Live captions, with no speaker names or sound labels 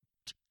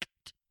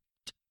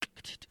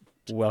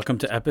Welcome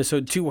to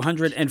episode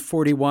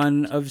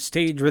 241 of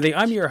Stageworthy.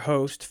 I'm your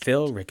host,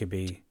 Phil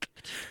Rickaby.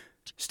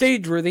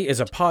 Stageworthy is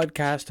a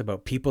podcast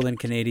about people in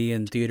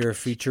Canadian theatre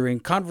featuring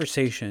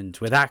conversations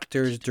with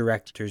actors,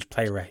 directors,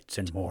 playwrights,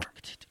 and more.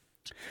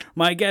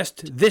 My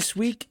guest this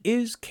week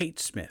is Kate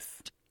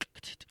Smith.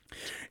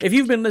 If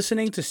you've been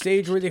listening to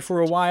Stageworthy for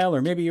a while,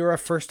 or maybe you're a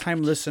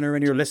first-time listener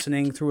and you're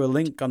listening through a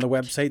link on the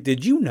website,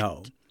 did you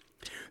know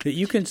that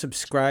you can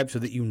subscribe so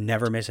that you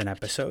never miss an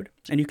episode?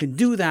 And you can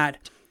do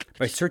that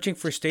by searching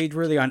for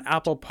Stageworthy on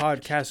Apple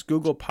Podcasts,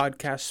 Google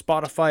Podcasts,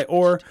 Spotify,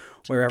 or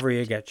wherever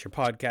you get your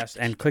podcasts,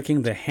 and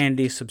clicking the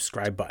handy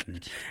subscribe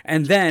button.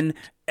 And then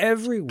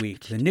every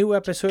week, the new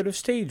episode of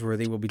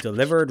Stageworthy will be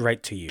delivered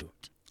right to you.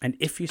 And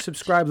if you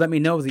subscribe, let me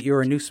know that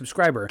you're a new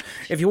subscriber.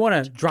 If you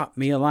want to drop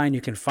me a line,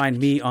 you can find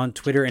me on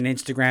Twitter and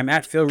Instagram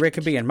at Phil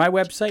Rickaby, and my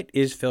website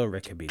is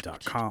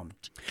philrickaby.com.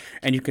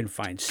 And you can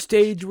find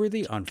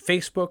Stageworthy on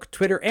Facebook,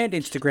 Twitter, and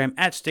Instagram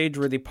at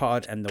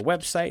StageworthyPod, and the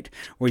website,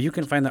 where you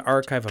can find the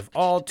archive of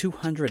all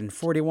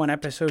 241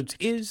 episodes,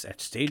 is at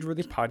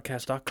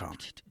StageworthyPodcast.com.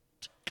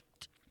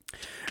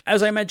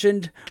 As I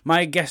mentioned,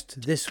 my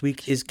guest this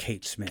week is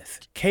Kate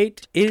Smith.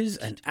 Kate is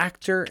an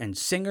actor and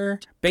singer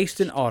based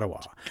in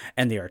Ottawa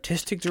and the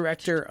artistic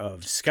director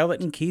of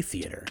Skeleton Key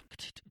Theatre.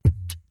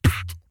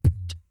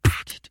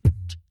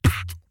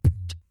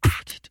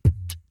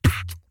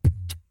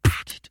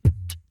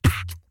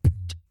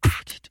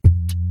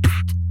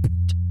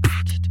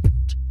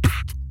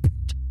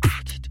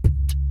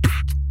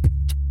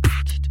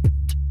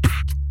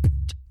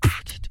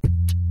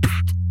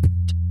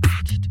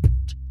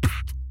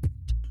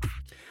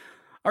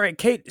 All right,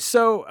 Kate.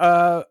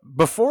 So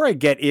before I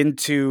get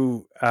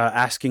into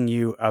asking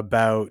you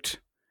about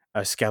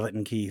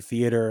Skeleton Key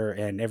Theatre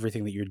and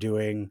everything that you're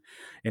doing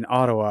in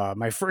Ottawa,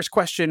 my first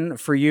question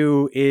for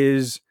you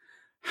is,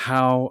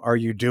 how are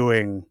you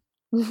doing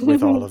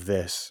with all of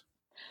this?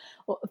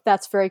 Well,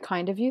 that's very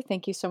kind of you.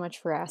 Thank you so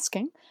much for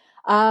asking.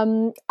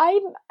 I'm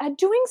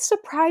doing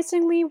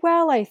surprisingly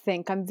well, I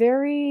think. I'm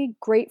very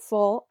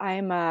grateful.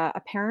 I'm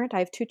a parent. I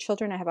have two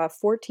children. I have a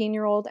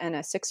 14-year-old and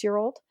a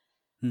 6-year-old.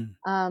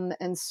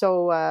 And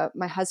so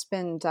my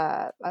husband,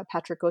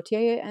 Patrick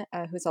Gauthier,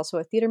 who's also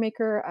a theater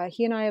maker,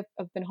 he and I have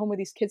been home with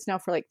these kids now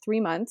for like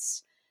 3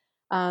 months,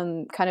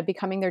 kind of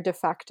becoming their de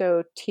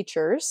facto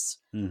teachers,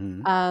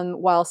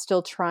 while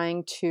still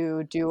trying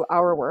to do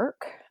our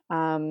work.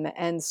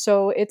 And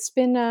so it's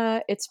been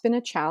a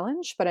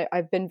challenge, but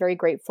I've been very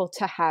grateful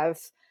to have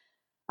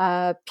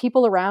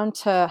people around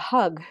to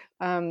hug,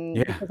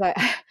 because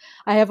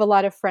I have a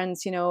lot of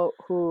friends,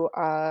 who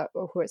are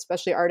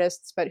especially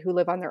artists, but who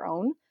live on their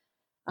own.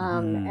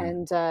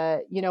 And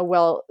I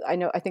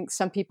think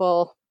some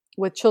people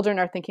with children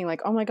are thinking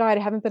like, oh my God,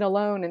 I haven't been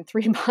alone in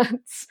 3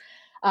 months.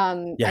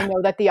 I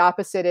know that the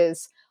opposite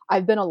is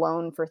I've been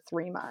alone for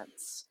 3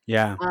 months.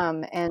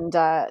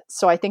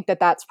 So I think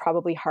that that's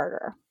probably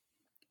harder.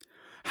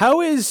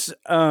 How is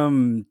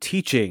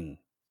teaching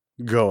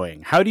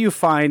going? How do you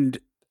find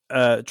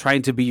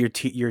trying to be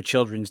your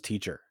children's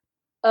teacher?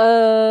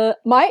 I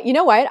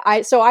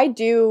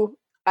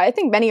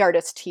think many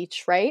artists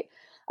teach, right?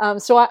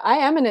 So I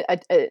am an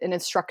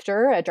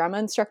instructor, a drama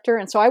instructor.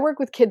 And so I work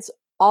with kids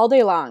all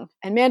day long,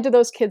 and man, do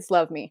those kids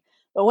love me.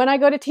 But when I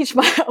go to teach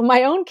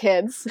my own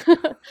kids,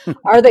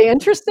 are they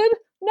interested?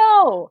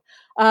 No.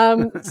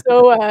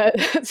 So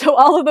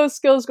all of those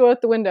skills go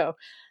out the window.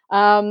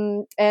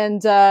 It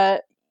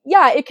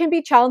can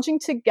be challenging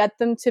to get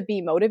them to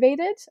be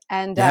motivated.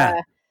 And,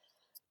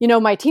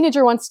 my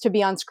teenager wants to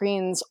be on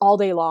screens all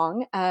day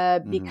long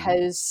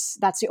because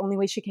that's the only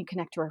way she can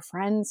connect to her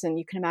friends. And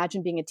you can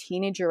imagine being a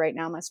teenager right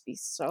now must be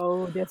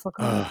so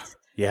difficult.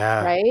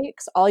 Right?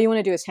 Because all you want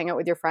to do is hang out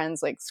with your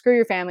friends, like screw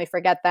your family,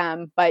 forget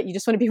them. But you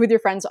just want to be with your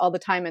friends all the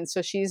time. And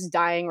so she's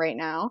dying right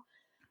now.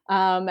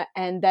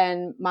 And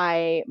then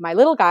my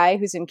little guy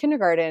who's in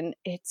kindergarten,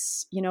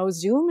 it's,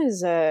 Zoom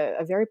is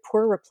a very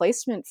poor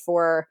replacement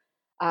for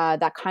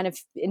that kind of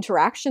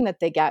interaction that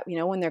they get,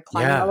 when they're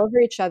climbing all over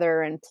each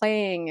other and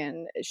playing,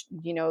 and,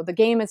 the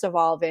game is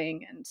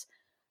evolving.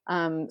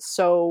 And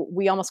so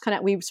we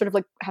sort of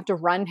like have to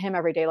run him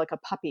every day like a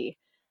puppy.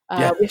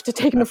 We have to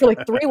take him for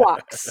like 3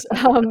 walks,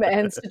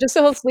 and so just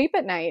so he'll sleep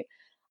at night.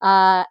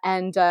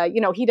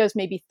 He does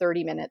maybe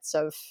 30 minutes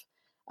of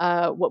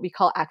what we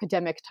call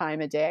academic time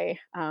a day,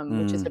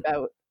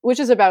 which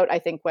is about, I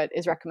think, what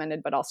is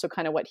recommended, but also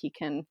kind of what he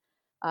can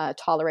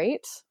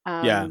tolerate.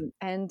 So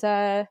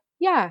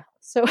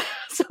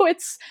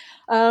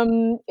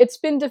it's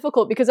been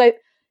difficult because as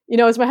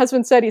my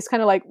husband said, he's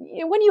kind of like,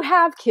 when you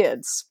have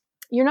kids,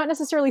 you're not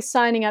necessarily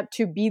signing up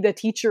to be the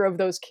teacher of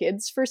those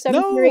kids for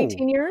 17 or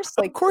 18 years.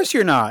 Like, of course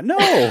you're not. No.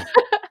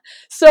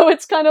 So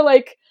it's kind of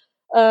like,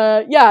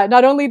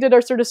 not only did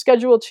our sort of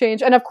schedule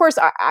change, and of course,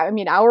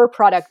 our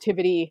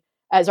productivity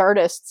as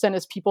artists and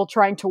as people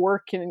trying to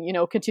work and,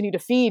 continue to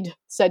feed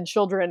said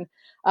children,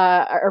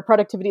 our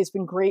productivity has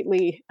been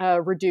greatly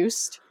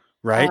reduced.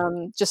 Right.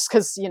 Just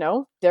because,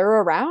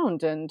 they're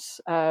around and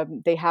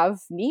they have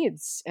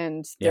needs,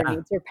 and their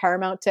needs are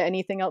paramount to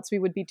anything else we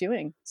would be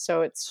doing.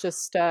 So it's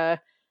just,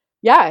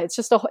 yeah,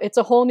 it's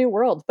a whole new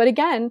world. But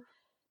again,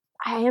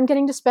 I am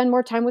getting to spend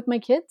more time with my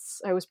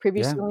kids. I was Yeah.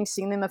 previously only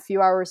seeing them a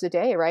few hours a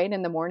day, right?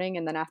 In the morning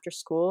and then after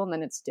school, and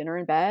then it's dinner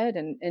and bed.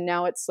 And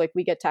now it's like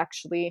we get to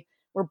actually,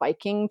 we're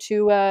biking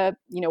to,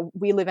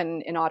 we live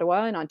in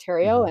Ottawa in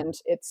Ontario, Hmm. and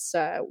it's,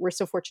 we're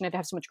so fortunate to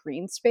have so much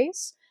green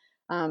space.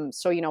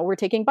 So, we're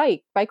taking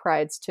bike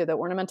rides to the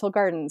ornamental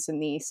gardens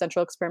and the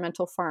Central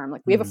Experimental Farm.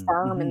 Like we have a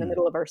farm in the Hmm.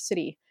 middle of our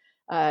city,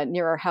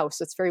 near our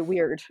house. It's very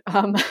weird,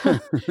 and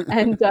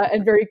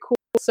very cool.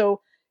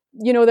 So,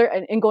 there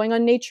and going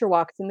on nature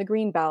walks in the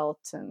green belt,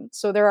 and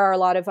so there are a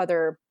lot of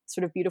other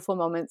sort of beautiful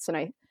moments. And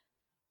I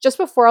just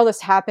before all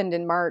this happened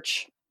in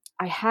March,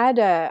 I had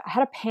a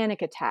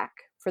panic attack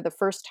for the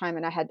first time,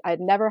 and I'd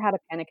never had a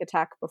panic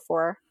attack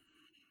before,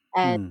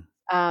 and Mm.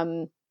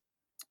 um,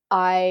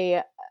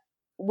 I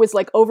was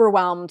like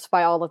overwhelmed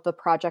by all of the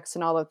projects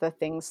and all of the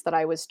things that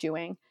I was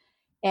doing,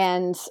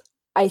 and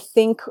I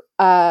think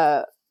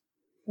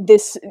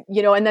this,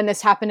 and then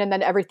this happened, and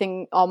then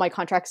all my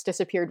contracts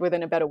disappeared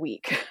within about a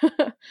week.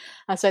 So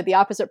I had the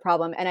opposite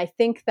problem. And I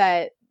think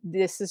that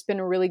this has been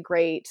a really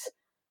great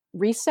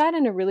reset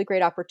and a really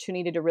great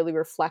opportunity to really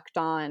reflect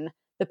on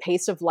the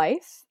pace of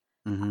life,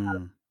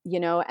 Hmm.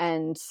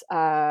 and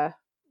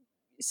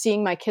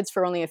seeing my kids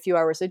for only a few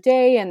hours a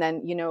day. And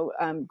then,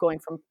 going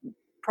from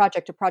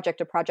project to project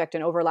to project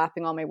and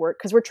overlapping all my work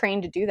because we're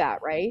trained to do that,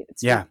 right?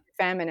 It's food Yeah.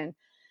 famine. And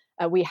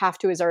we have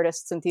to, as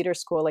artists in theater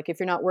school, like if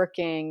you're not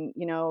working,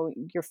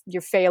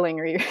 you're failing,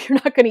 or you're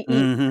not going to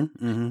eat.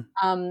 Hmm.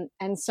 Hmm.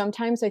 And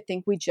sometimes I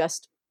think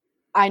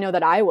I know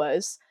that I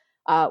was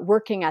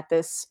working at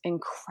this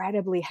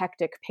incredibly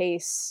hectic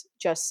pace,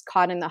 just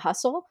caught in the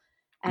hustle.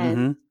 And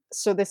Hmm.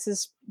 so this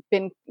has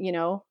been,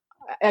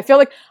 I feel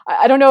like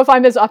I don't know if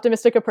I'm as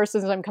optimistic a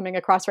person as I'm coming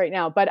across right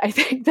now, but I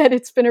think that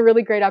it's been a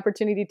really great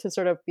opportunity to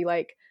sort of be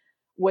like,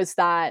 was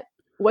that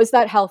was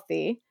that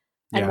healthy?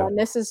 And Yeah.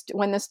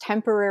 when this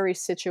temporary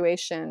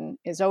situation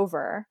is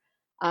over,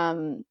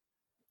 um,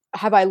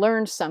 have I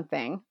learned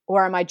something,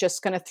 or am I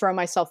just going to throw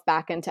myself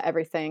back into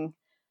everything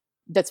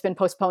that's been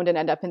postponed and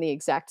end up in the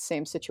exact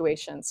same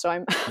situation? So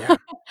I'm Yeah.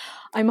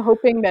 I'm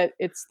hoping that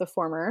it's the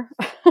former.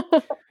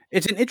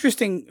 It's an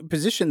interesting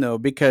position though,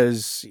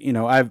 because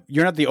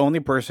you're not the only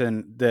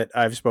person that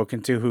I've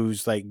spoken to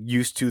who's like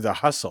used to the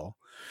hustle,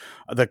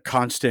 the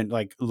constant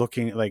like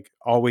looking, like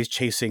always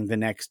chasing the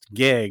next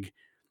gig,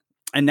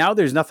 and now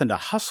there's nothing to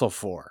hustle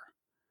for.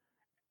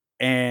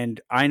 And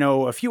I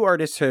know a few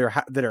artists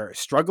that are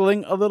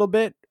struggling a little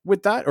bit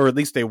with that, or at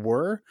least they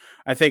were.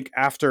 I think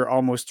after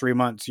almost 3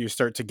 months, you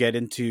start to get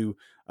into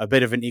a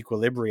bit of an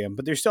equilibrium,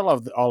 but there's still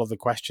all of the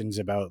questions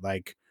about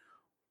like,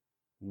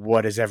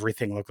 what does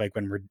everything look like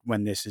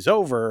when this is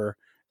over,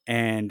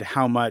 and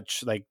how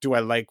much like do I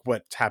like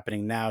what's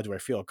happening now? Do I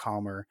feel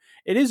calmer?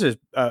 It is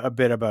a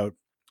bit about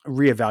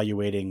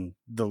reevaluating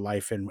the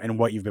life and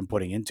what you've been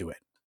putting into it.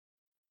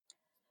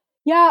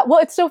 Yeah, well,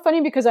 it's so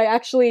funny because I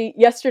actually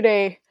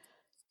yesterday,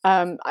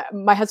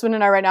 my husband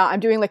and I right now, I'm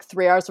doing like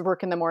 3 hours of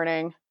work in the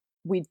morning.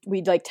 We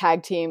like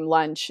tag team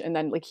lunch, and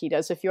then like he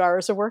does a few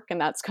hours of work,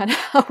 and that's kind of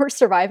how we're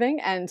surviving.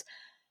 And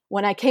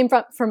when I came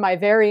from my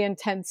very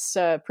intense,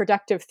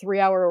 productive 3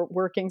 hour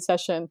working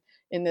session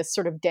in this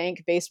sort of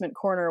dank basement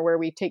corner where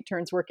we take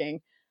turns working,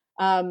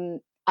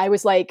 I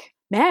was like,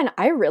 man,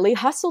 I really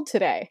hustled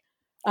today.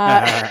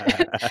 And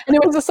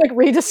it was this like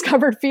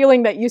rediscovered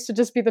feeling that used to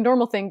just be the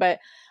normal thing. But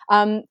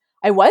um,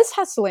 I was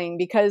hustling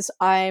because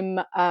I'm,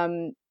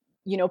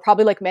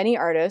 probably like many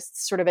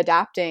artists, sort of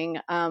adapting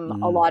a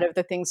Mm, lot of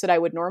the things that I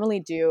would normally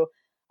do,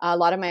 a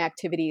lot of my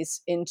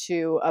activities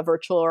into a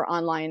virtual or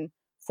online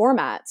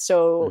format.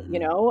 So,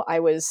 mhm, I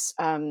was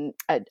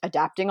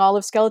adapting all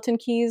of Skeleton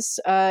Keys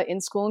in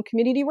school and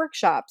community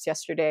workshops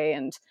yesterday,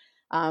 and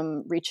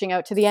reaching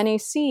out to the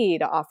NAC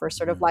to offer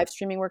sort of mhm, live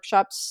streaming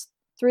workshops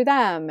through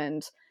them.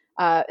 And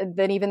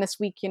then even this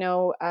week,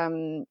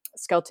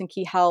 Skeleton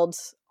Key held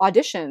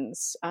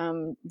auditions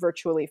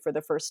virtually for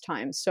the first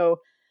time. So,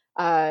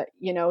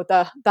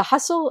 the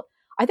hustle.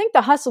 I think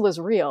the hustle is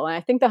real, and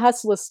I think the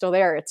hustle is still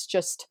there. It's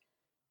just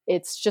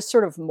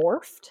sort of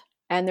morphed,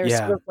 and there's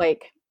yeah, sort of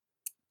like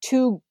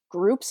two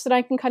groups that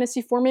I can kind of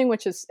see forming,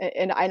 which is,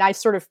 and I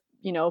sort of,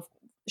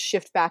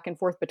 shift back and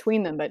forth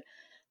between them. But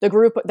the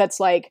group that's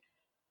like,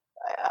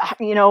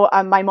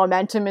 my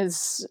momentum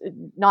is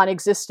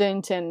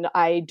non-existent, and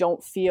I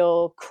don't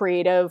feel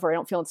creative, or I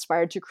don't feel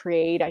inspired to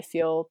create. I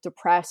feel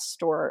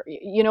depressed, or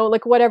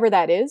like whatever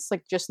that is,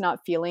 like just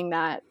not feeling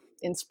that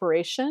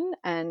inspiration.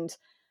 And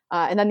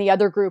then the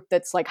other group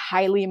that's like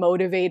highly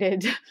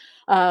motivated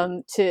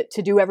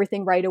to do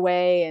everything right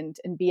away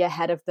and be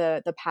ahead of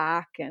the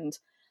pack. And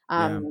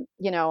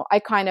yeah. I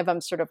kind of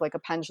am sort of like a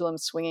pendulum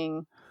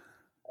swinging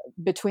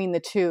between the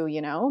two,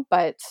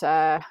 but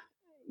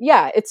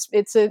yeah,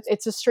 it's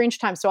a strange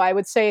time. So I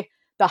would say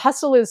the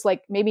hustle is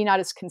like maybe not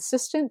as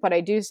consistent, but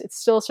it's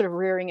still sort of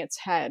rearing its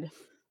head.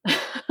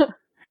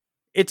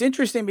 It's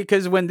interesting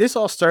because when this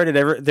all started,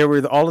 there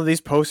were all of these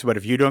posts about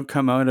if you don't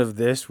come out of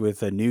this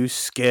with a new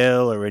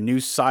skill or a new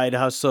side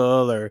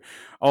hustle, or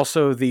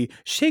also the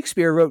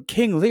Shakespeare wrote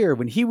King Lear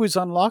when he was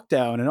on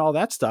lockdown and all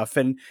that stuff.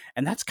 And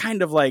that's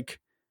kind of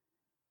like,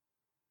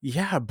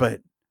 yeah,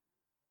 but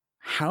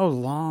how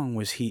long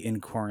was he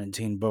in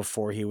quarantine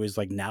before he was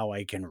like, now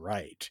I can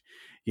write?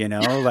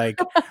 Like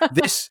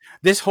this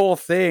whole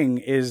thing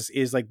is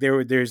like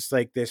there's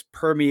like this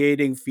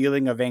permeating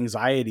feeling of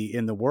anxiety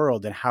in the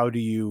world, and how do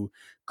you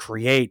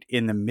create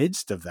in the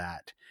midst of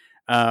that?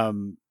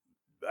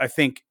 I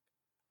think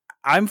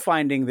I'm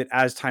finding that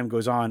as time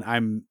goes on,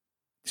 I'm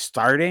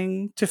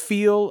starting to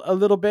feel a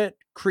little bit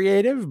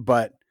creative,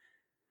 but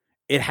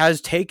it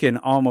has taken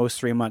almost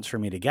 3 months for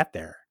me to get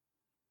there.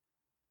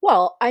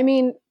 Well, I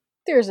mean,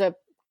 there's a,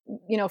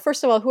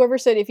 first of all, whoever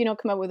said if you don't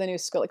come up with a new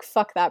skill, like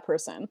fuck that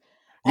person.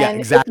 Yeah, And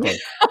exactly.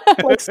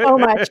 like so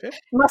much. It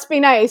must be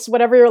nice,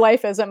 whatever your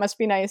life is, it must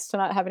be nice to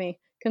not have any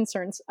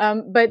concerns.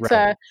 Right.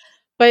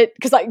 But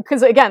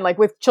because again, like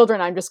with children,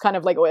 I'm just kind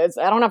of like, I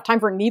don't have time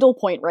for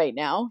needlepoint right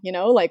now.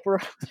 Like we're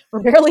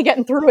barely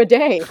getting through a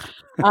day.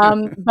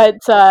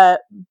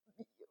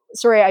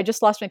 Sorry, I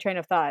just lost my train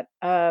of thought.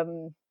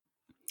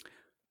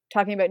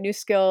 Talking about new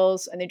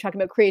skills, and then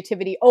talking about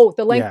creativity. Oh,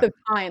 the length of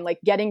time, like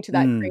getting to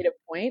that creative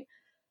point.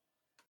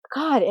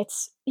 God,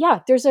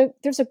 there's a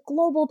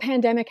global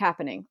pandemic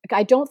happening. Like,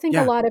 I don't think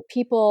a lot of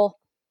people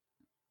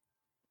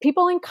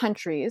in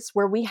countries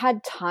where we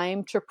had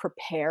time to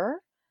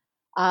prepare,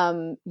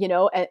 and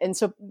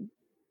so,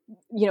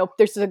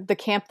 there's the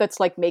camp that's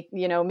like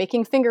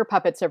making finger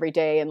puppets every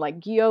day, and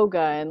like yoga,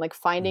 and like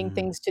finding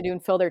things to do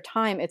and fill their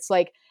time. It's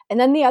like, and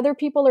then the other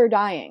people are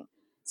dying.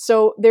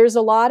 So there's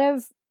a lot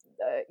of,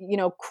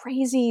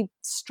 crazy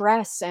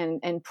stress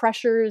and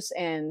pressures.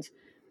 And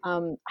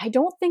I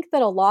don't think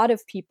that a lot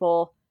of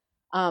people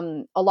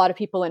in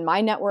my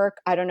network,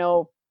 I don't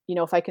know,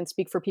 if I can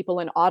speak for people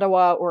in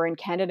Ottawa or in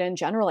Canada in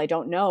general, I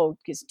don't know,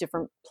 because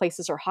different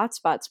places are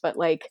hotspots, but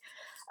like,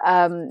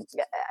 I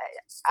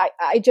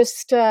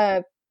just,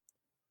 oh,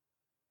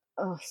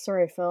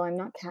 sorry, Phil, I'm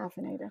not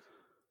caffeinated.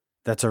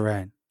 That's all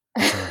right.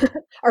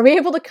 Are we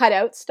able to cut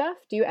out stuff?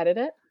 Do you edit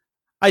it?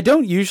 I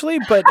don't usually,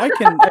 but I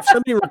can.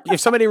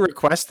 If somebody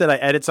requests that I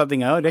edit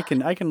something out, I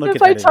can look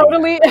at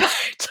editing.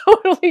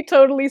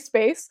 Totally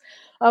space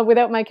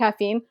without my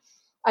caffeine.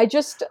 I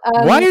just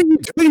why are you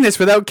doing this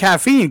without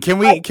caffeine? Can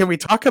we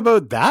talk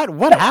about that?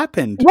 What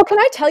happened? Well, can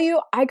I tell you?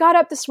 I got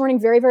up this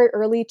morning very, very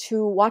early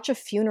to watch a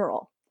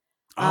funeral.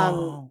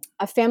 A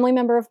family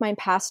member of mine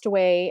passed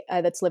away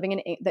that's living in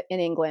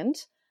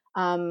England.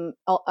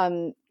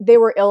 They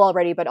were ill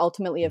already, but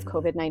ultimately of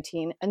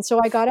COVID-19. And so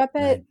I got up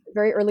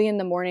very early in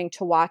the morning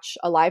to watch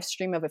a live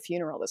stream of a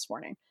funeral this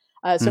morning.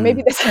 So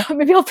maybe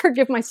I'll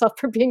forgive myself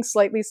for being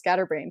slightly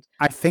scatterbrained.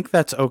 I think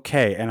that's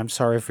okay, and I'm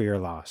sorry for your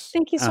loss.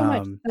 Thank you so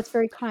much. That's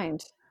very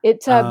kind.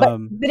 But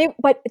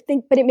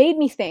it made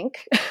me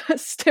think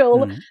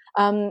still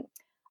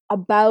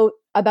about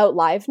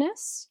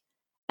liveness,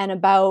 and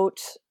about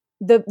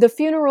the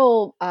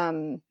funeral.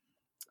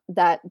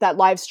 That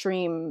live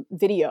stream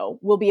video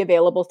will be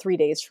available 3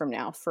 days from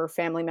now for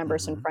family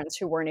members and friends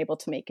who weren't able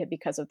to make it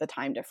because of the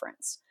time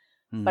difference.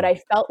 But I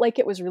felt like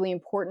it was really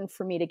important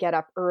for me to get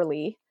up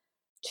early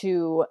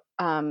to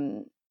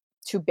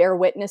bear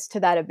witness to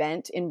that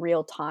event in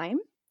real time.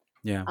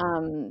 Yeah.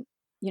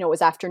 It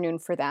was afternoon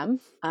for them.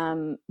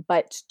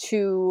 But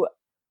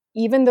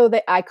even though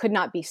I could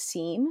not be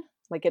seen,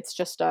 like it's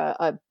just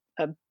a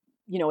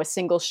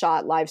single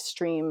shot live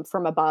stream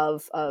from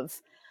above of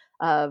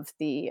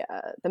the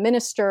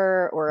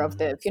minister, or of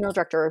the funeral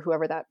director, or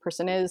whoever that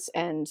person is,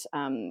 and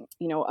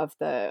of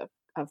the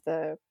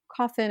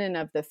coffin and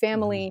of the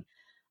family.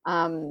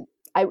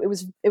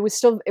 It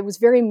was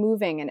very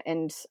moving,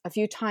 and a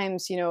few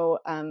times,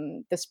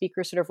 the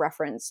speaker sort of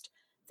referenced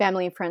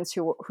family and friends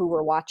who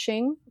were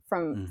watching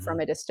from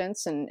a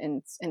distance,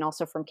 and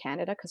also from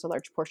Canada, because a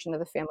large portion of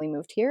the family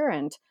moved here.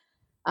 And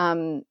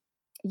there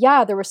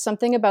was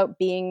something about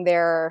being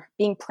there,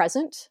 being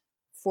present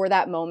for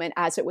that moment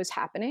as it was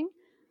happening,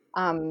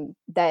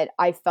 that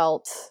I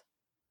felt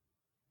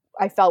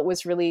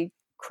was really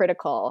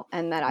critical,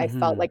 and that I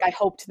felt like I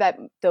hoped that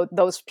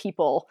those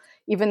people,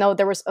 even though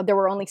there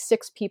were only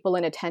 6 people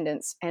in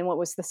attendance, and what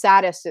was the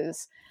saddest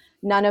is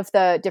none of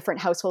the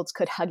different households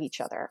could hug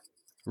each other.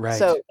 Right.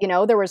 So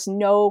there was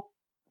no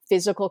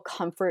physical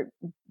comfort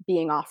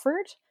being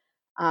offered,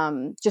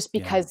 just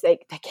because they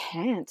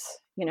can't,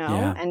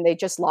 and they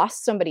just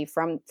lost somebody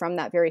from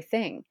that very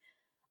thing.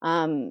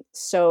 And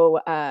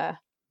my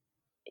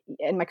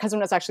cousin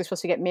was actually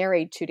supposed to get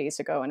married 2 days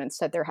ago, and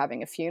instead they're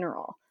having a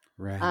funeral.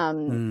 Right.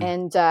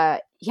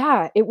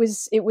 It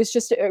was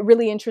just a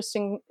really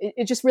interesting.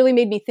 It just really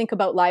made me think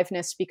about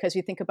liveness, because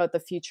you think about the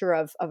future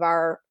of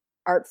our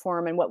art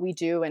form and what we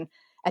do. And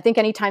I think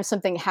anytime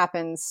something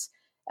happens,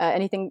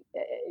 anything,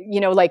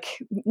 like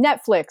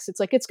Netflix, it's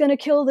like, it's going to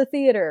kill the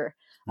theater.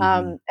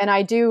 And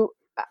I do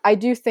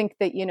think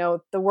that,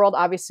 the world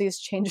obviously has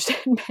changed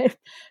in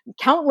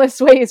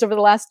countless ways over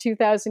the last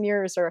 2,000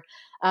 years,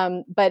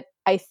 but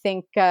I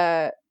think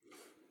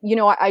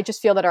I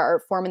just feel that our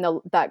art form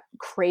and that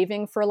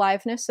craving for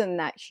aliveness and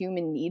that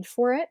human need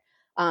for it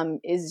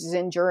is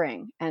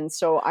enduring. And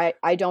so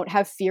I don't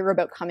have fear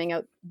about coming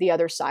out the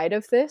other side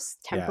of this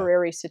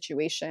temporary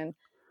situation,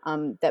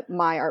 that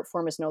my art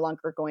form is no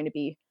longer going to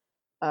be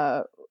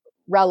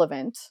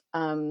relevant,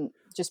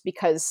 just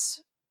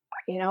because,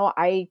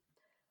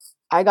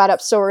 I got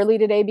up so early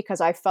today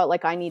because I felt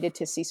like I needed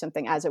to see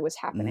something as it was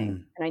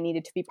happening, and I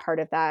needed to be part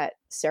of that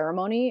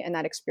ceremony and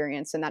that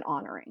experience and that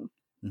honoring.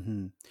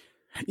 Mm-hmm.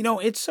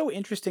 It's so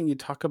interesting. You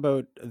talk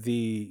about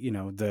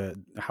the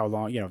how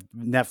long,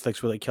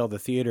 Netflix will it kill the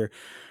theater.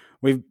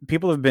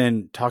 People have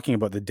been talking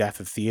about the death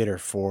of theater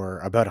for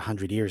about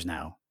 100 years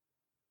now.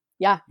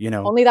 Yeah.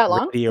 Only that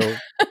long? Radio.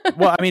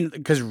 Well, I mean,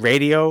 because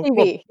radio,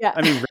 TV, yeah.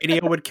 I mean,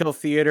 radio would kill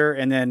theater,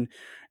 and then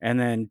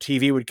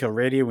TV would kill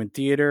radio and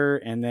theater,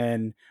 and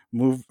then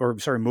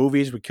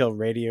movies would kill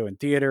radio and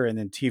theater, and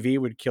then TV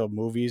would kill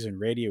movies and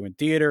radio and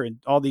theater and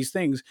all these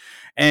things.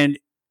 And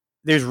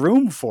there's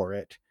room for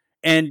it.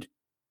 And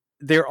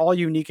they're all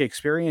unique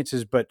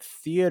experiences, but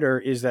theater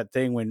is that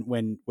thing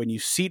when you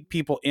seat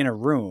people in a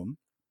room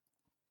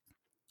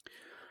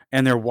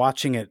and they're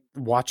watching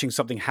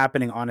something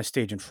happening on a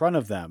stage in front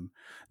of them,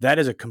 that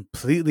is a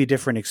completely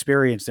different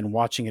experience than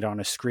watching it on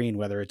a screen,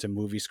 whether it's a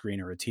movie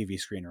screen or a TV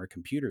screen or a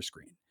computer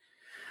screen.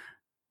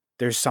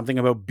 There's something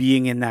about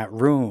being in that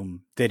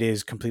room that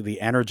is completely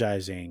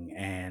energizing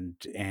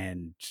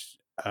and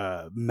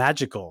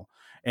magical,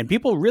 and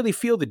people really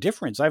feel the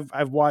difference. I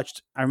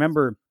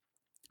remember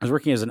I was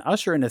working as an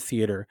usher in a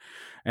theater,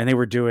 and they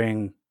were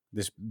doing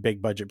this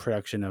big budget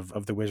production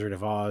of The Wizard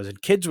of Oz,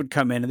 and kids would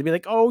come in and they'd be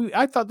like, "Oh,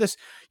 I thought this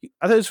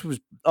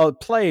was a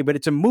play, but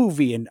it's a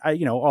movie," and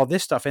all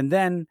this stuff. And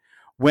then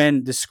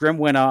when the scrim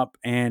went up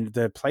and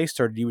the play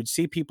started, you would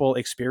see people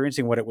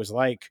experiencing what it was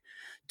like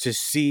to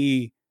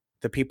see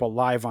the people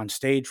live on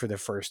stage for the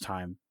first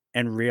time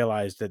and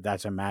realize that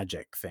that's a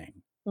magic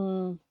thing.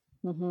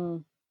 Mm-hmm.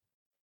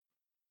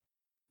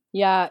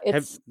 Yeah,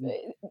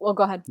 well,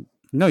 go ahead.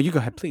 No, you go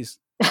ahead, please.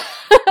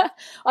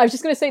 I was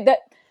just going to say that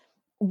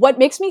what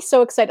makes me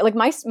so excited, like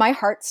my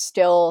heart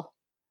still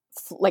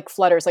like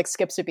flutters, like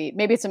skips a beat.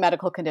 Maybe it's a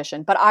medical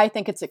condition, but I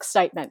think it's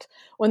excitement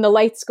when the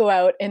lights go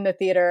out in the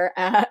theater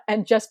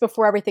and just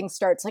before everything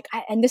starts.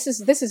 And this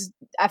is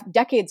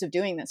decades of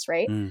doing this,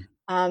 right?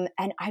 And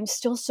I'm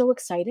still so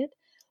excited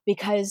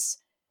because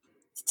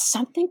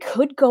something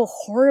could go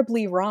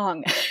horribly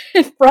wrong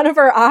in front of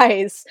our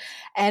eyes.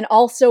 And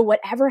also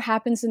whatever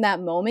happens in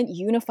that moment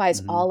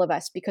unifies all of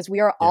us, because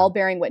we are all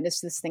bearing witness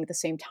to this thing at the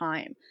same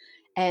time.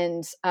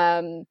 And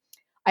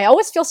I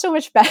always feel so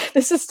much better.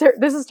 This is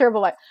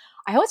terrible.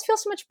 I always feel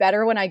so much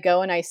better when I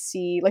go and I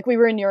see, like, we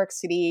were in New York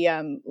City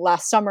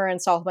last summer and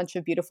saw a bunch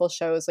of beautiful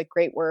shows, like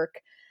great work.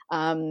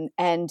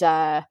 And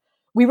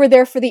we were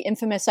there for the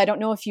infamous, I don't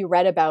know if you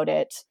read about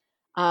it,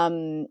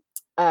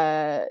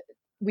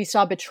 we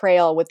saw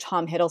Betrayal with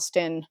Tom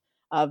Hiddleston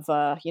of,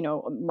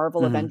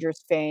 Marvel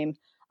Avengers fame.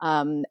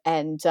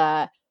 And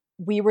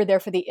we were there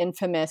for the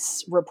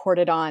infamous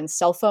reported on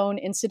cell phone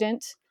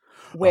incident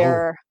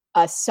where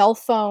a cell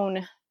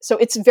phone, so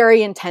it's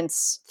very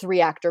intense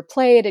 3-actor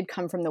play. It had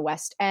come from the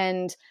West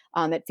End.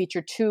 It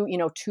featured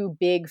two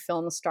big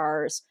film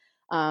stars.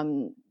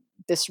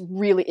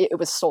 It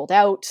was sold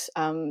out.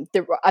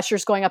 There were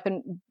ushers going up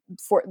and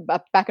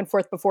back and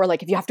forth before,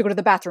 like, if you have to go to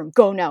the bathroom,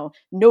 go now,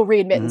 no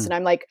readmittance. And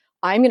I'm like,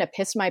 I'm going to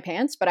piss my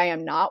pants, but I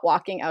am not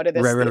walking out of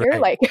this theater. Right.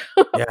 Like,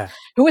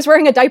 who was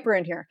wearing a diaper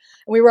in here?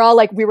 And we were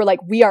like,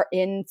 we are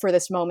in for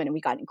this moment. And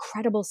we got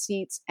incredible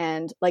seats.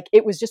 And like,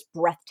 it was just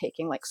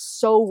breathtaking, like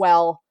so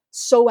well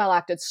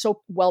acted,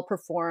 so well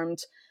performed.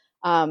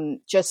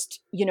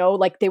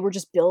 Like they were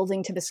just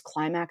building to this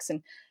climax,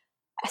 and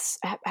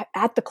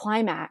at the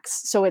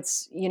climax. So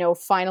it's,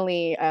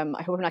 finally,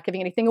 I hope I'm not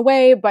giving anything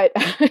away, but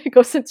it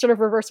goes in sort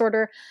of reverse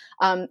order.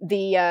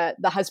 The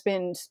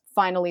husband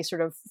finally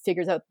sort of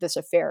figures out this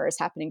affair is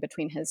happening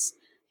between his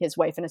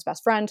wife and his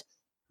best friend.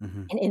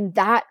 And in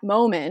that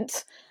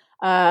moment,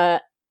 a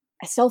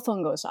cell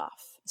phone goes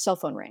off, cell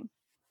phone ring.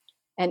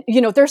 And,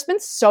 there's been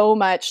so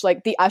much,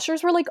 like, the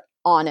ushers were like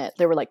on it.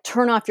 They were like,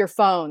 turn off your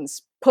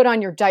phones, put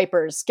on your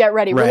diapers, get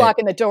ready. We're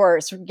locking the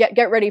doors,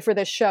 get ready for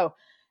this show.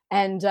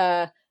 And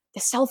the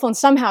cell phone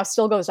somehow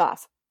still goes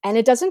off. And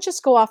it doesn't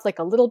just go off like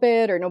a little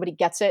bit or nobody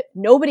gets it.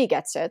 Nobody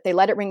gets it. They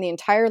let it ring the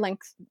entire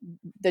length,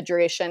 the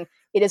duration.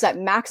 It is at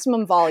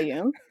maximum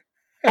volume.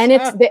 And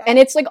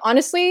it's like,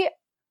 honestly,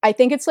 I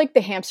think it's like the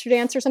hamster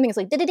dance or something. It's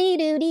like,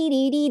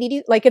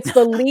 like it's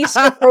the least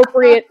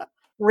appropriate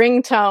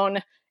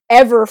ringtone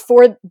ever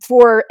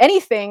for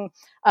anything,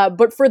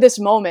 but for this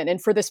moment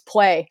and for this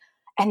play.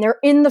 And they're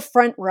in the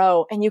front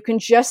row and you can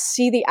just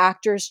see the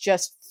actors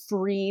just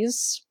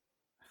freeze.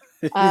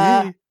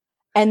 And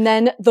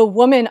then the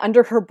woman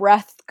under her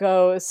breath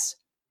goes,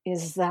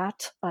 "Is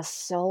that a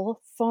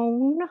cell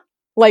phone?"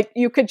 Like,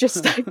 you could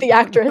just, the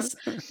actress.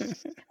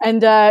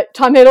 And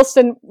Tom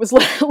Hiddleston was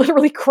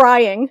literally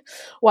crying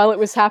while it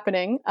was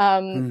happening,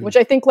 which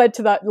I think led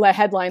to the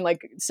headline, like,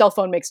 cell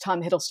phone makes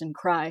Tom Hiddleston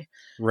cry.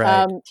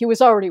 Right. He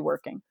was already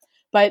working.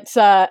 But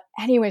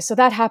anyway, so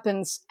that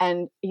happens,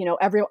 and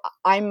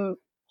I'm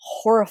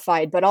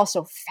horrified, but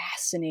also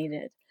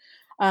fascinated.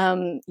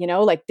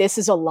 Like this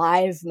is a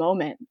live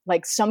moment.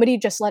 Like somebody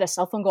just let a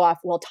cell phone go off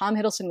while Tom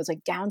Hiddleston was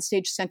like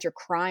downstage center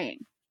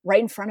crying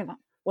right in front of him.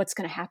 What's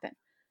going to happen?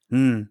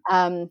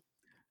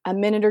 A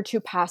minute or two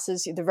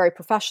passes. They're very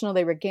professional.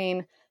 They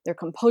regain their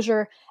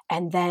composure,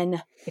 and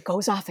then it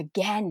goes off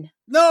again.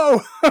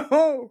 No,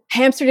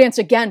 hamster dance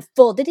again,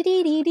 full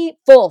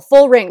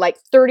ring, like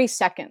 30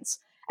 seconds.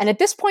 And at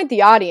this point,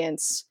 the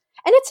audience,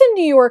 and it's in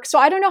New York, so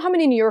I don't know how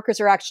many New Yorkers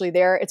are actually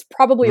there. It's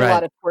probably a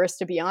lot of tourists,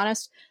 to be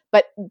honest.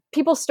 But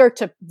people start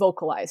to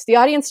vocalize. The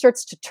audience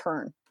starts to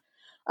turn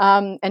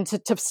and to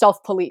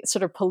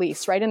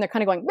police, right? And they're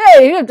kind of going,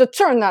 hey, you have to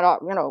turn that off,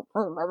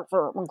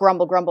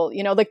 grumble.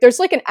 Like there's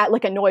like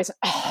a noise,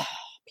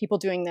 people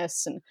doing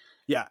this. And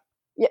yeah,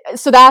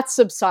 so that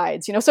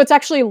subsides, so it's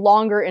actually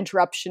longer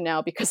interruption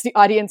now because the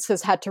audience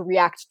has had to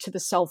react to the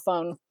cell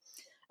phone.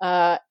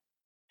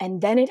 And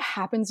then it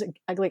happens,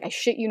 like I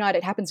shit you not,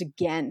 it happens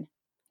again,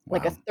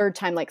 like a third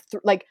time,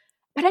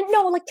 but I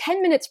know, like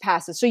 10 minutes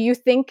passes. So you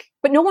think,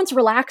 but no one's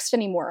relaxed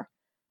anymore,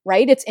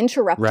 right? It's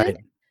interrupted.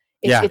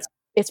 Right.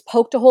 It's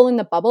poked a hole in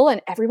the bubble,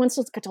 and everyone's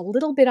got a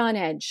little bit on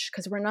edge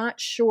because we're not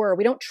sure.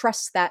 We don't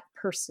trust that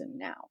person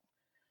now.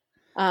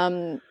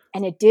 And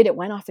it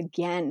went off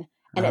again.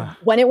 And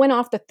when it went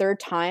off the third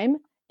time,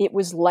 it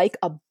was like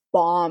a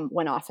bomb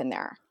went off in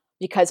there,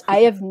 because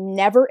I have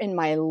never in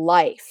my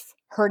life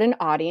heard an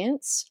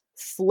audience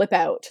flip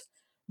out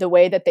the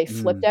way that they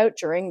flipped out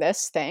during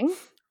this thing.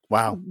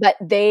 Wow. But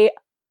they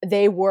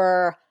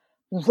were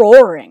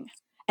roaring,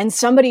 and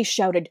somebody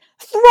shouted,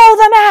 "Throw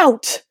them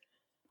out!"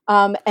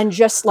 And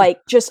just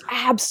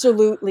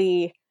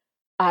absolutely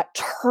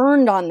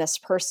turned on this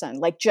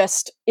person.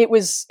 It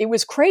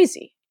was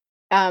crazy.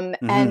 And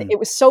it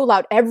was so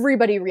loud.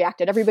 Everybody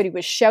reacted. Everybody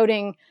was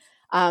shouting.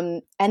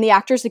 And the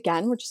actors,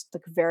 again, were just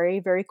like very,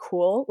 very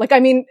cool. Like, I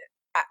mean,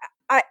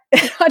 I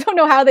don't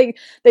know how they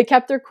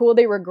kept their cool.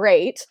 They were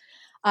great.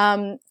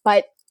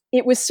 But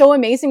it was so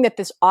amazing that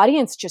this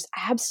audience just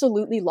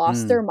absolutely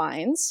lost their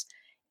minds.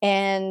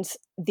 And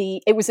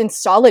it was in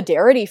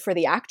solidarity for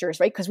the actors,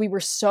 right? Because it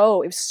was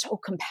so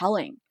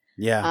compelling.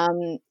 Yeah.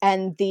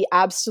 And the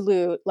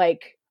absolute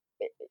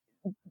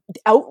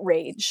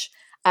outrage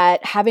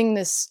at having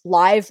this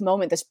live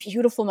moment, this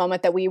beautiful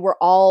moment that we were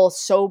all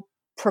so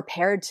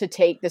prepared to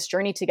take this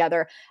journey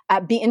together,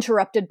 be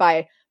interrupted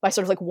by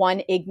sort of like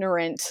one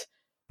ignorant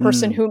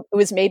person who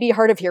is maybe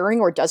hard of hearing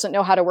or doesn't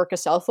know how to work a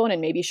cell phone and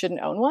maybe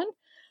shouldn't own one.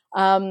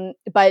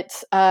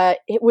 But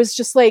it was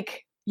just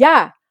like,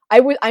 yeah.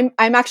 I'm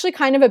actually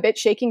kind of a bit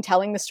shaking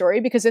telling the story,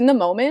 because in the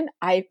moment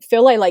I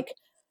feel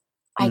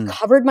I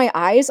covered my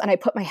eyes and I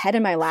put my head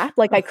in my lap,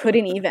 like I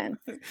couldn't even.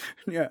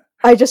 Yeah.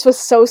 I just was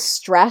so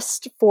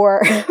stressed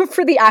for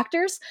the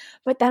actors,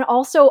 but then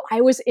also I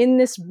was in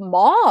this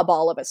mob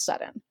all of a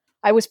sudden.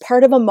 I was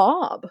part of a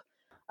mob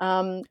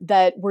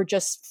that were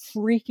just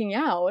freaking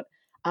out.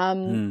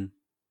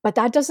 But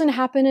that doesn't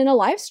happen in a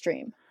live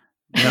stream.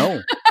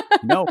 No.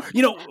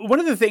 One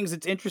of the things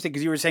that's interesting,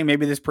 because you were saying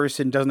maybe this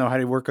person doesn't know how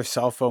to work a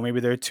cell phone, maybe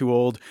they're too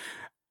old.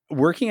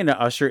 Working in an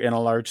usher in a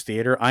large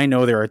theater, I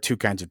know there are two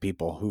kinds of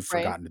people who've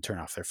forgotten to turn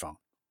off their phone.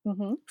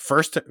 Mm-hmm.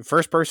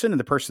 First person, and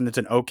the person that's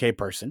an okay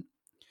person.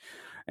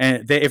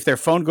 And if their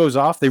phone goes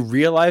off, they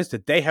realize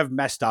that they have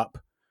messed up,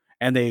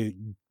 and they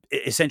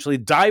essentially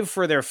dive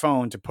for their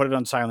phone to put it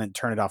on silent,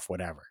 turn it off,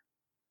 whatever.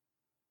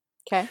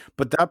 Okay.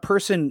 But that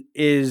person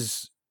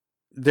is...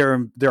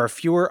 There are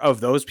fewer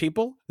of those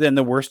people than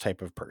the worst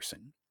type of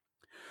person,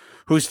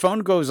 whose phone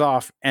goes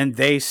off and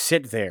they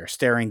sit there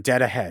staring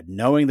dead ahead,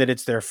 knowing that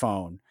it's their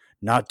phone,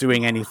 not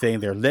doing anything,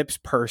 their lips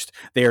pursed.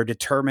 They are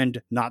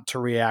determined not to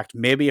react.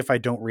 Maybe if I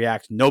don't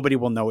react, nobody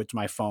will know it's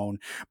my phone,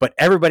 but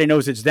everybody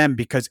knows it's them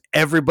because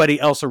everybody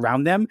else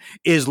around them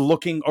is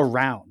looking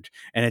around,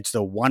 and it's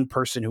the one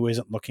person who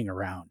isn't looking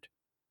around.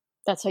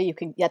 That's how you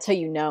know.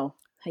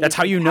 That's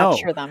how you know.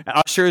 Them.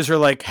 Ushers are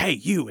like, "Hey,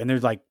 you," and they're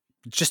like,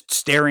 just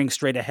staring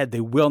straight ahead.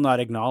 They will not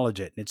acknowledge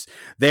it.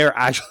 They're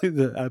actually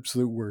the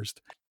absolute worst.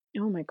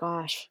 Oh my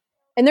gosh.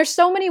 And there's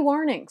so many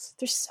warnings.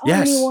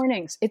 Many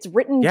warnings. It's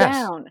written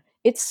down.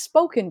 It's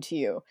spoken to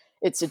you.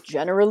 It's a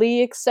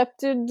generally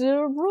accepted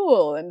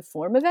rule and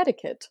form of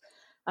etiquette.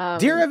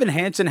 Dear Evan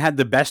Hansen had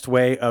the best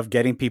way of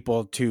getting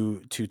people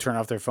to turn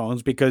off their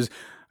phones, because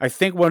I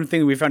think one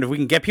thing we found, if we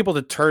can get people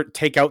to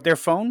take out their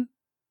phone,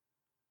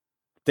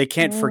 they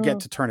can't forget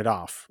to turn it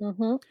off.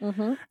 Mm-hmm,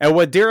 mm-hmm. And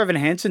what Dear Evan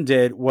Hansen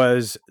did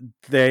was,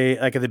 they,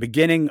 like at the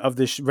beginning of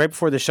the right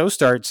before the show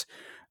starts,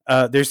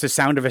 there's the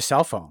sound of a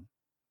cell phone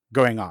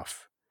going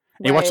off.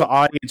 And you watch the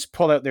audience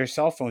pull out their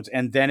cell phones,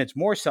 and then it's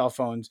more cell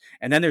phones,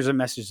 and then there's a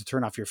message to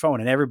turn off your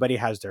phone, and everybody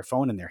has their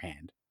phone in their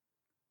hand.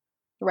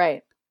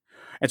 Right.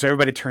 And so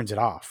everybody turns it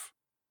off.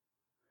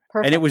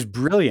 Perfect. And it was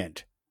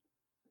brilliant.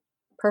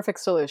 Perfect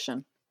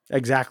solution.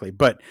 Exactly.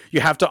 But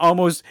you have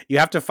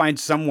to find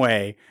some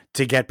way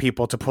to get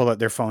people to pull out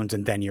their phones,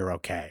 and then you're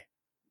okay.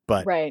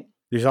 But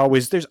there's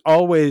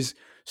always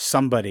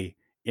somebody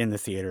in the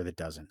theater that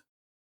doesn't.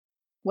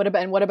 What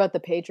about the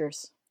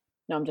pagers?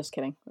 No, I'm just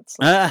kidding. It's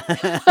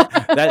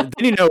That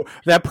you know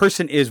that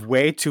person is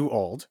way too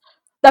old.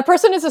 that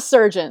person is a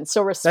surgeon,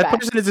 so respect. That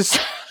person is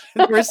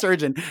a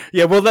surgeon.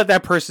 Yeah, we'll let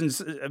that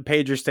person's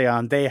pager stay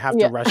on. They have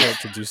to rush out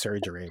to do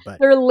surgery, but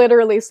they're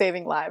literally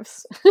saving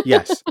lives.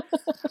 yes.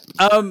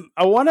 I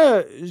want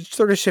to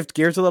sort of shift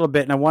gears a little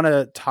bit, and I want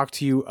to talk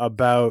to you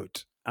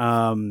about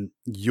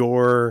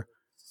your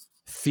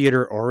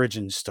theater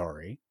origin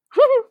story,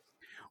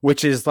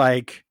 which is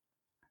like,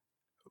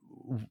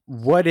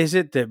 what is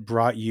it that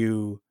brought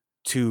you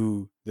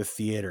to the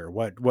theater?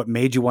 What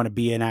made you want to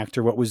be an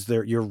actor? What was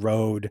your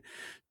road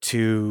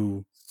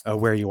to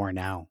where you are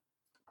now?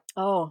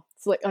 Oh,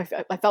 it's like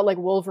I felt like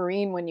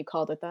Wolverine when you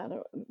called it that.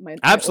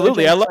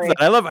 Absolutely, I love that.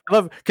 I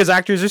love because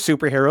actors are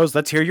superheroes.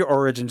 Let's hear your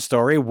origin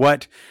story.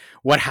 What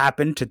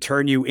happened to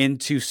turn you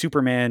into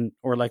Superman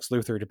or Lex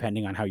Luthor,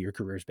 depending on how your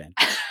career's been?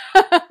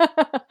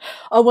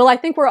 Oh well, I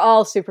think we're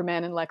all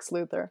Superman and Lex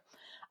Luthor.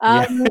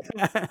 Yeah.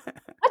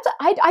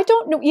 I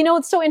don't know. You know,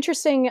 it's so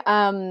interesting.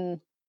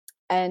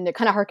 And it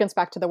kind of harkens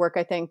back to the work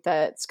I think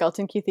that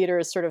Skeleton Key Theater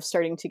is sort of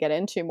starting to get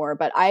into more.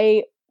 But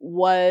I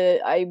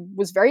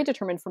was very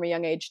determined from a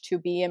young age to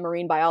be a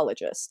marine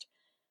biologist.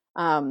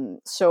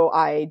 So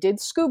I did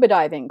scuba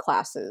diving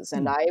classes,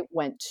 and I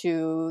went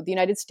to the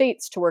United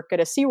States to work at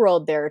a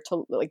SeaWorld there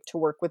to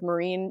work with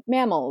marine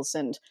mammals.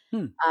 And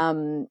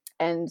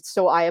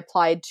so I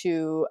applied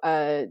to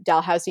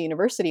Dalhousie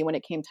University when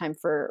it came time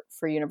for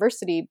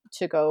university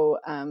to go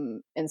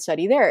and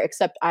study there,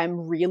 except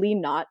I'm really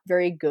not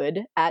very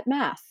good at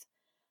math.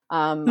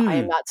 I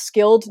am not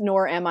skilled,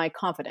 nor am I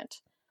confident.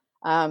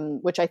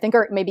 Which I think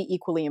are maybe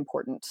equally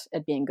important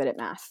at being good at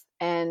math.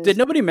 And did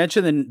nobody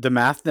mention the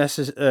math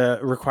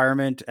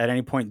requirement at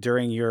any point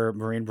during your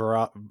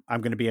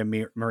I'm going to be a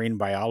marine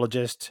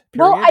biologist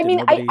period? Well, I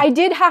mean, I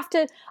did have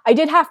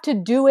to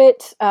do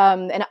it,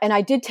 and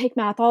I did take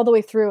math all the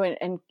way through,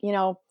 and you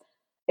know,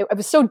 it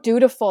was so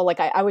dutiful. Like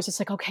I was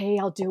just like, okay,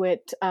 I'll do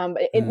it.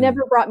 It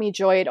never brought me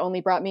joy. It only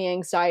brought me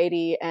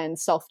anxiety and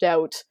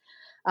self-doubt.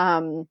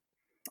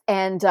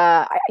 And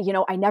I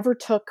never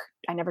took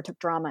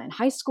drama in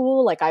high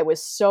school. Like I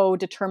was so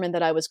determined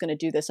that I was going to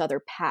do this other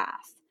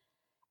path.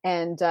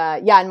 And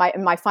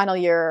in my final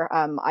year,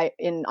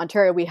 in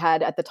Ontario, we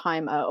had at the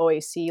time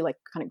OAC, like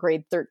kind of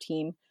grade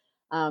 13,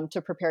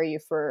 to prepare you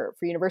for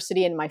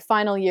university. In my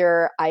final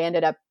year, I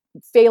ended up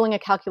failing a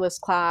calculus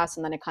class,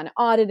 and then I kind of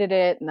audited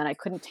it, and then I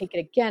couldn't take it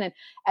again. And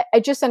I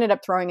just ended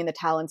up throwing in the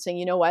towel and saying,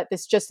 you know what,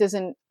 this just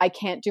isn't. I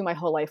can't do my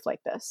whole life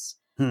like this.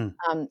 And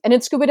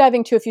in scuba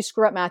diving too, if you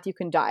screw up math, you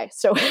can die.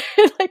 So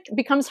it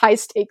becomes high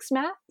stakes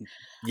math.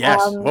 Yes.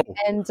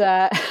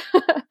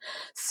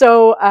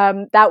 So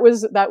that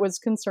was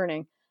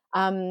concerning.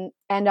 And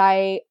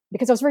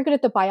because I was very good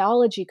at the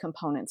biology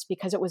components,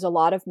 because it was a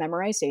lot of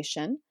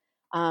memorization.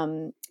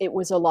 It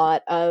was a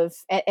lot of,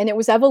 and it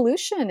was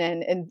evolution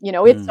and you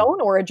know, its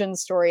own origin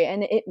story,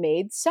 and it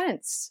made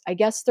sense. I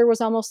guess there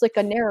was almost like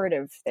a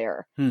narrative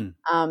there.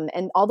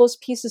 And all those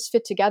pieces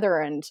fit together.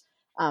 And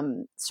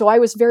so I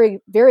was very,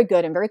 very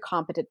good and very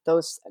competent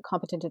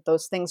at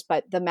those things,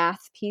 but the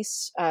math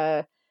piece,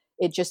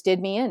 it just did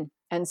me in.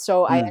 And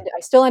so I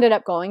still ended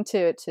up going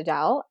to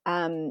Dal.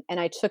 And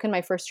I took in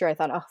my first year, I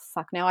thought, oh,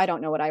 fuck, now I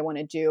don't know what I want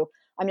to do.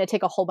 I'm going to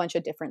take a whole bunch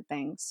of different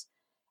things.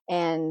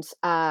 And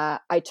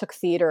I took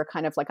theater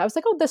kind of like, I was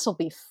like, oh, this will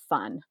be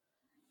fun.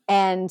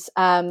 And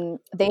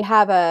they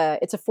have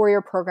it's a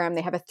 4-year program.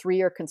 They have a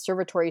 3-year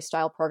conservatory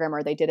style program,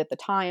 or they did at the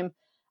time.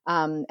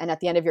 And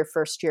at the end of your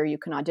first year, you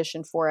can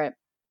audition for it.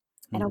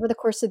 And over the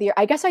course of the year,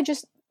 I guess I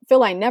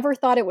never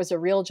thought it was a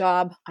real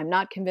job. I'm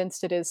not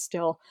convinced it is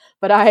still,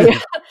 but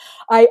I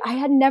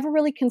had never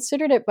really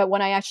considered it. But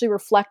when I actually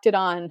reflected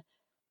on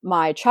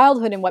my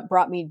childhood and what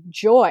brought me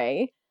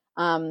joy,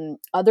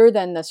 other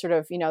than the sort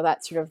of, you know,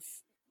 that sort of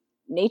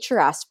nature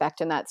aspect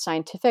and that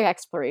scientific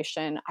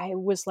exploration, I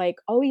was like,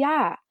 oh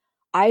yeah,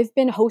 I've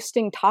been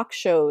hosting talk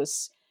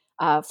shows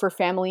for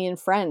family and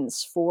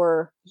friends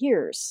for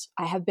years.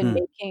 I have been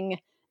making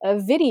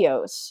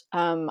videos.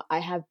 I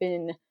have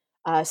been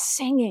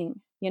singing,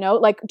 you know,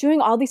 like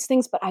doing all these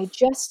things, but I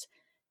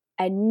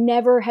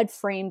never had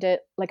framed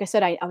it. Like I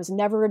said, I was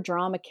never a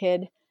drama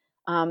kid.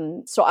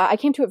 So I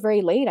came to it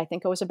very late. I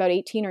think I was about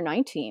 18 or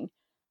 19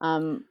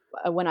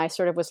 when I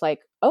sort of was like,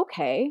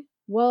 okay,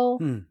 well,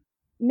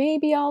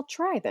 maybe I'll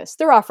try this.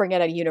 They're offering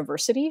it at a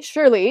university.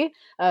 Surely,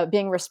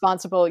 being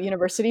responsible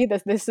university,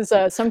 this is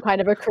some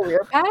kind of a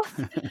career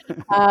path.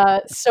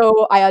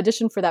 So I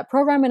auditioned for that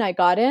program and I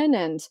got in,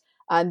 and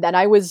then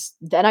I was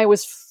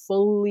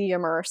fully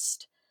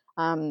immersed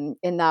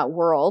in that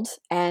world,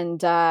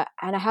 and I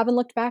haven't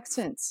looked back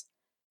since.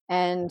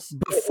 And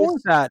before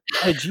that,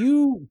 had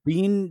you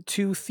been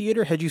to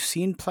theater? Had you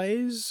seen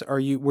plays?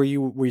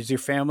 Was your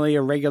family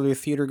a regular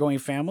theater going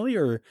family,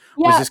 or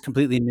was this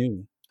completely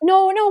new?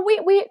 No,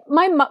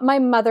 my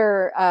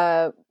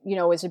mother, you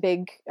know, was a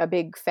big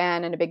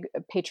fan and a big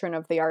patron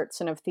of the arts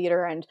and of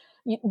theater. And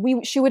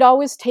she would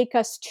always take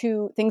us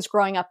to things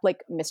growing up,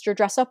 like Mr.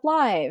 Dress Up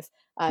Live,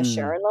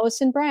 Sharon,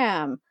 Lois and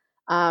Bram.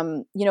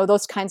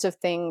 Those kinds of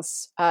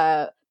things.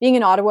 Being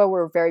in Ottawa,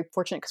 we're very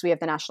fortunate because we have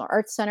the National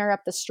Arts Centre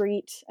up the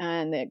street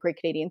and the Great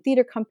Canadian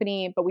Theatre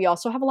Company, but we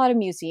also have a lot of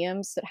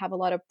museums that have a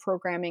lot of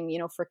programming,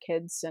 for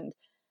kids, and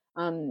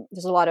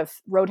there's a lot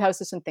of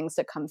roadhouses and things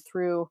that come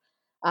through.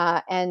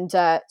 So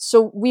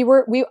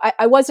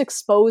I was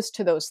exposed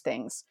to those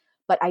things,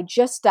 but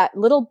that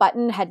little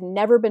button had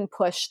never been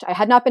pushed. I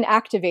had not been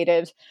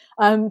activated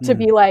to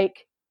be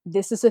like,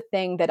 this is a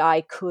thing that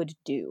I could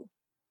do.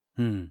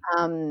 And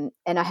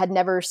I had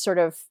never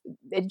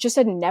it just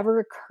had never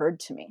occurred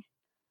to me.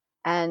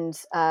 And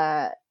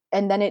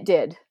then it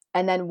did.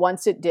 And then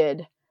once it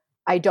did,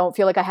 I don't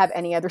feel like I have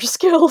any other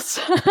skills.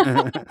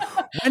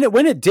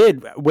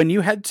 When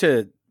you had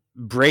to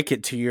break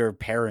it to your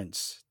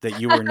parents that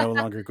you were no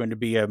longer going to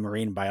be a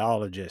marine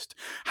biologist,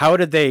 how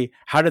did they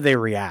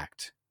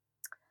react?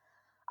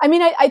 I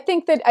mean, I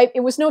think that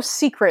it was no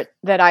secret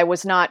that I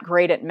was not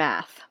great at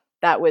math.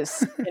 That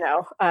was,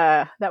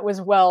 that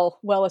was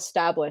well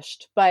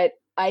established. But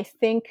I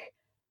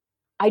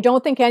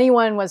don't think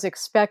anyone was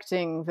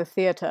expecting the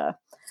theater.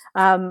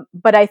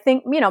 But I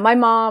think,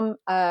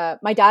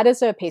 my dad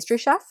is a pastry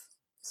chef.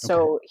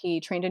 So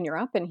he trained in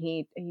Europe, and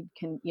he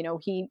can,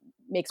 he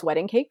makes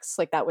wedding cakes.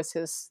 Like that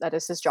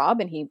is his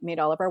job. And he made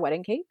all of our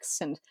wedding cakes.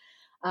 And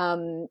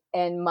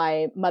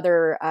my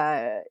mother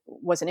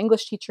was an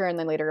English teacher and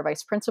then later a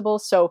vice principal.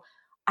 So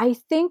I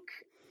think,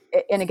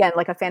 and again,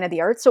 like a fan of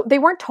the arts. So they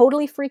weren't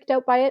totally freaked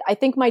out by it. I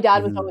think my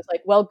dad was always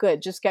like, well, good,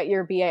 just get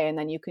your BA and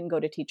then you can go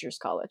to teacher's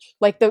college.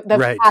 Like the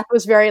path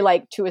was very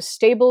like to a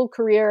stable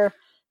career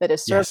that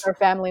has served our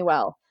family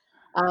well.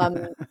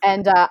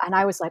 And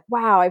I was like,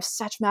 wow, I have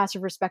such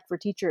massive respect for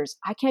teachers.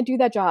 I can't do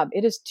that job.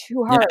 It is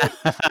too hard.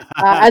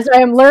 As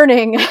I am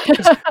learning.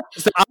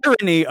 It's the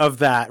irony of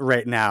that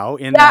right now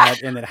in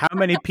that how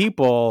many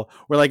people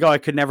were like, oh, I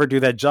could never do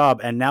that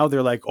job. And now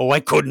they're like, oh, I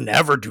could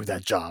never do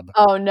that job.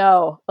 Oh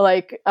no,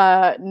 like,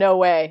 no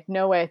way.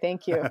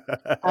 Thank you.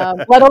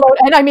 Let alone,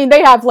 and I mean,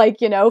 they have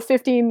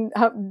 15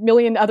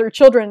 million other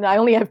children. I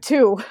only have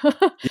 2.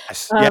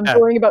 Yes.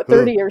 Worrying about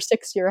 30 or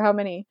 60 or how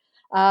many.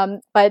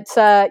 So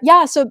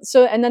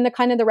and then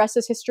the rest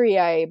is history.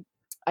 I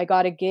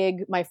got a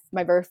gig my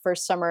very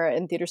first summer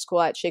in theater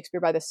school at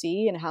Shakespeare by the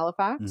Sea in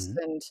Halifax,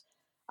 and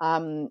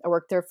I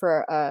worked there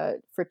for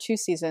 2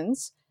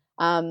 seasons.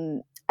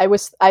 I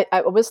was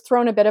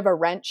thrown a bit of a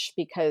wrench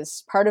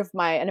because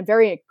a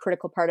very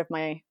critical part of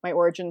my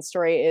origin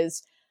story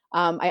is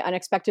I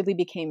unexpectedly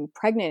became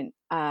pregnant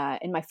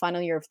in my final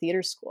year of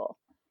theater school,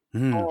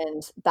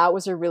 and that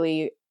was a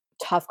really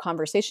tough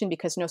conversation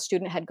because no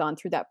student had gone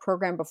through that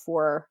program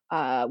before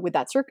with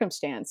that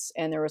circumstance,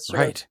 and there was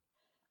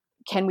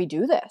can we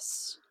do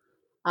this?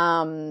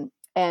 But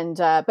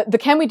the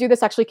can we do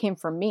this actually came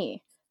from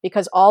me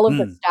because all of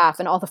the staff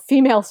and all the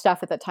female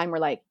staff at that time were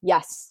like,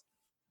 yes,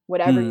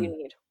 whatever you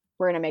need,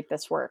 we're going to make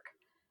this work.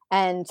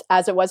 And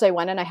as it was, I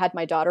went and I had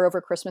my daughter over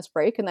Christmas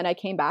break, and then I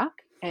came back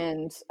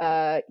and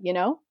I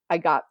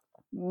got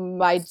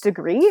my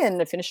degree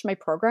and I finished my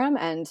program,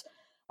 and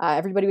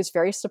everybody was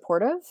very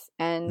supportive,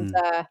 and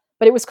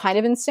but it was kind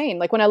of insane.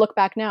 Like when I look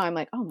back now, I'm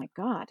like, oh my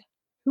God,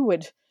 who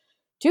would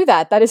do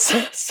that? That is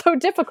so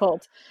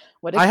difficult.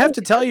 I have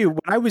to tell you, when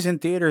I was in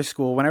theater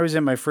school, when I was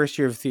in my first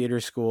year of theater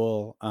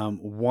school,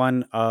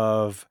 one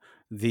of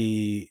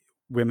the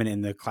women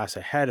in the class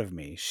ahead of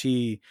me,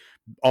 she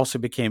also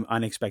became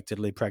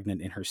unexpectedly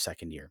pregnant in her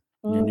second year.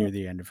 Near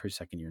the end of her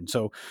second year. And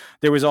so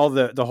there was all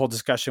the whole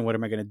discussion, what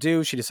am I going to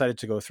do? She decided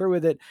to go through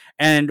with it.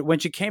 And when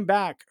she came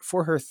back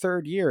for her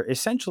third year,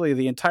 essentially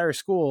the entire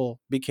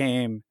school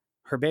became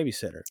her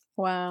babysitter.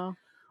 Wow.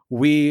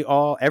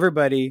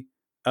 Everybody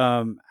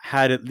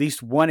had at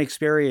least one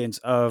experience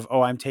of,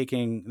 oh, I'm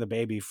taking the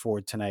baby for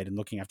tonight and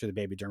looking after the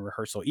baby during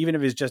rehearsal, even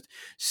if it's just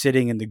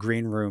sitting in the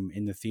green room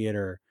in the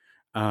theater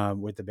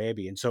with the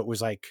baby. And so it was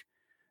like,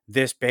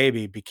 this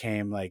baby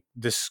became like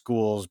the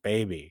school's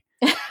baby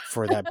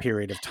for that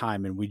period of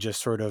time. And we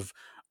just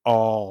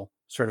all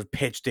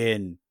pitched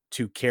in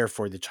to care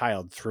for the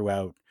child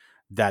throughout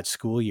that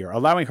school year,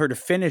 allowing her to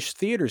finish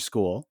theater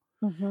school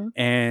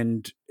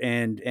and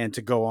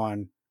to go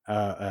on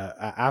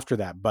after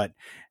that. But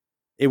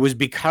it was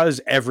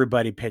because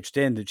everybody pitched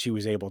in that she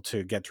was able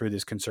to get through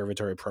this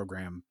conservatory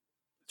program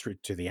through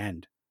to the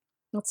end.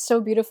 That's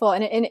so beautiful.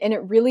 And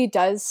it really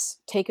does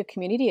take a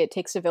community. It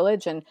takes a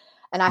village. And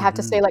I have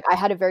to say, like, I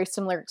had a very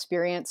similar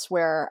experience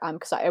where,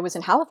 because I was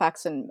in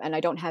Halifax and I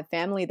don't have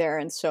family there.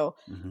 And so,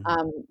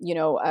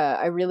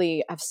 I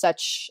really have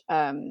such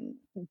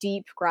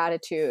deep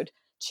gratitude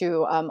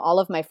to all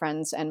of my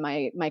friends and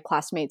my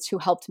classmates who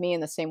helped me in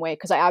the same way,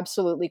 because I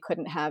absolutely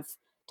couldn't have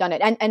done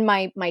it. And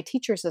my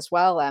teachers as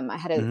well. I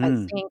had a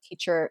singing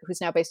teacher who's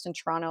now based in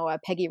Toronto,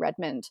 Peggy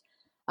Redmond,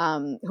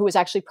 who was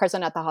actually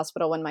present at the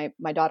hospital when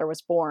my daughter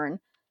was born.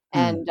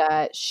 And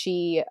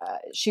she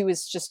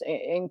was just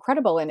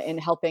incredible in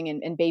helping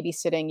and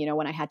babysitting,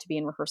 when I had to be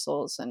in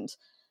rehearsals. And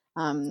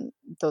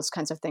those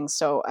kinds of things.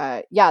 So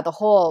yeah, the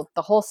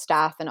whole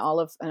staff and all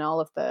of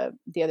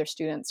the other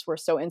students were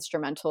so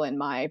instrumental in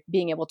my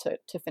being able to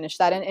finish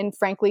that, and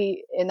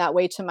frankly, in that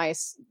way, to my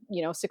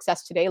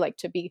success today. Like,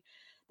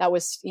 that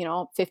was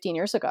 15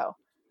 years ago,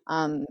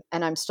 and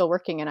I'm still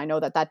working, and I know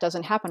that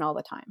doesn't happen all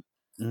the time.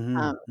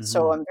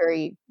 So I'm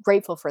very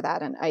grateful for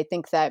that, and I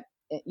think that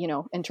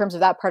in terms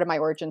of that part of my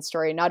origin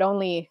story, not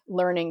only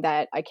learning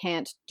that I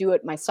can't do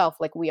it myself,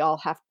 like we all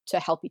have to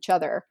help each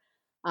other.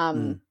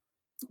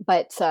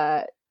 But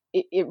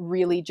it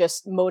really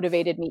just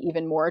motivated me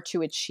even more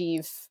to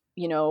achieve,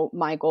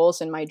 my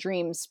goals and my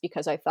dreams,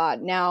 because I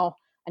thought, now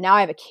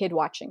I have a kid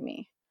watching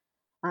me.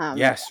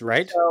 Yes,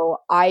 right. So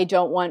I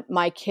don't want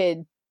my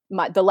kid,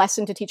 the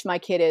lesson to teach my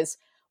kid is,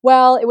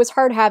 well, it was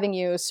hard having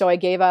you, so I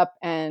gave up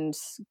and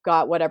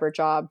got whatever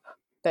job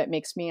that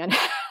makes me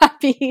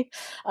unhappy.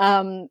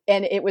 And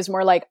it was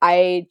more like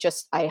I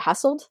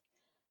hustled.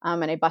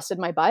 And I busted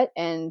my butt,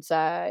 and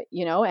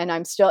and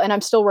I'm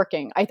still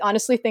working. I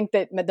honestly think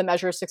that the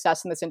measure of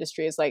success in this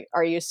industry is like,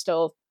 are you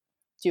still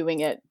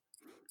doing it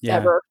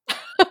ever?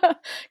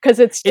 Because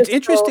it's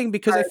interesting, so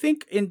because hard. I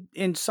think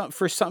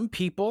for some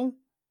people,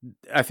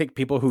 I think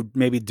people who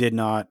maybe did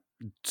not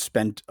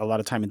spend a lot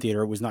of time in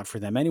theater, it was not for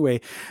them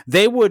anyway,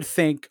 they would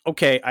think,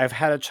 okay, I've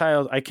had a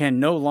child, I can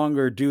no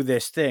longer do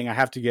this thing, I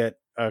have to get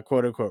a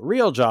quote unquote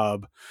real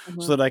job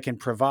so that I can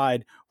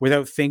provide,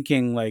 without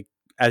thinking, like,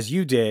 as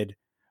you did,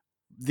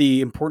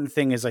 the important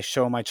thing is I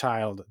show my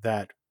child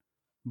that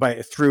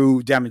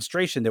through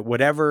demonstration, that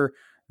whatever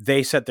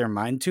they set their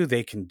mind to,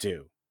 they can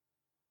do.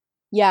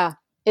 Yeah,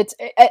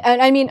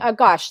 and I mean,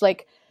 gosh,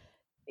 like,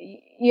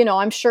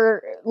 I'm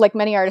sure, like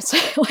many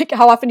artists, like,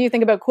 how often do you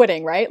think about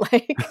quitting, right?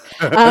 Like,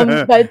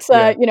 but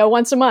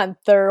once a month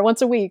or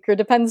once a week, or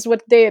depends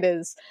what day it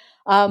is.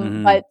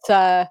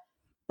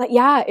 But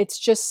yeah, it's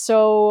just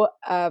so.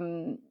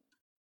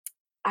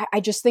 I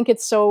just think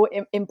it's so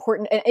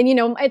important, and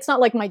it's not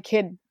like my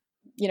kid,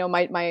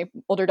 my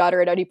older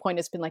daughter at any point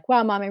has been like,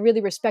 wow, mom, I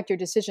really respect your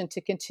decision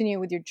to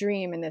continue with your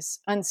dream in this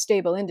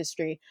unstable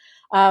industry.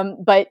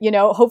 But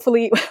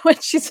hopefully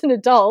when she's an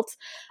adult,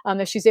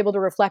 if she's able to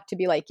reflect, to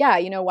be like, yeah,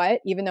 you know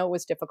what, even though it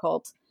was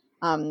difficult,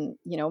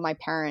 my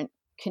parent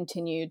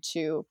continued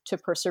to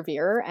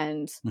persevere,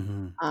 and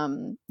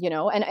and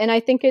I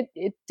think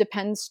it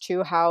depends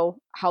to how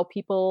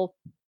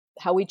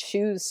we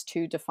choose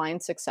to define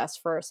success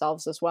for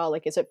ourselves as well.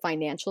 Like, is it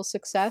financial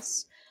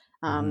success?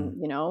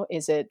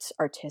 Is it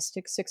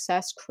artistic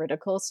success,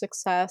 critical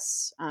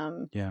success,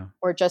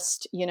 or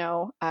just,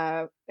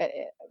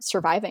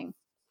 surviving,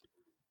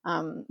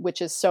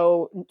 which is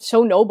so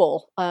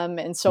noble,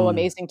 and so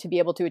amazing to be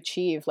able to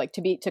achieve, like,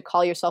 to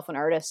call yourself an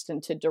artist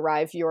and to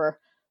derive your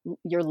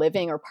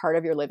living, or part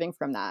of your living,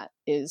 from that,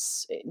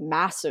 is a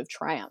massive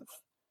triumph,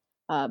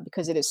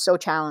 because it is so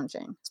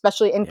challenging,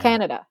 especially in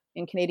Canada,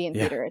 in Canadian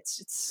theater.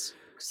 It's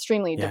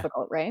extremely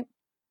difficult, right?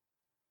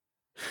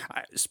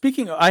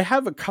 I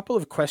have a couple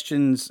of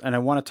questions, and I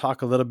want to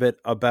talk a little bit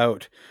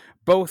about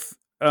both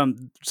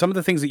some of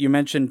the things that you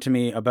mentioned to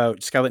me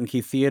about Skeleton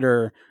Key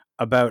Theater,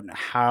 about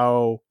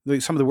how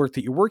some of the work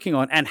that you're working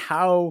on, and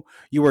how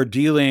you are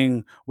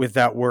dealing with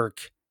that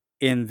work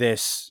in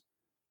this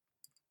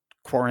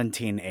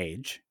quarantine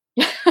age.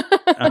 Is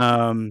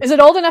it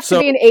old enough to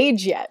be an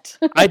age yet?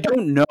 I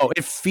don't know.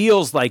 It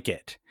feels like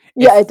it.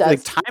 Yeah, it does.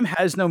 Like, time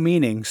has no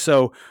meaning.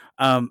 So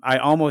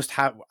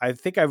I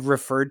think I've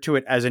referred to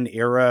it as an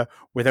era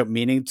without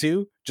meaning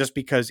to, just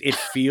because it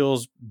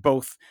feels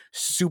both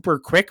super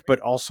quick but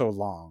also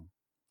long.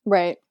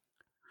 Right.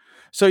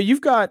 So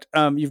you've got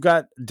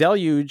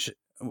Deluge,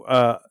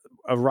 a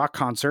rock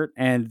concert,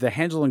 and the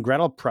Hansel and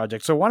Gretel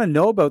project. So I want to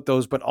know about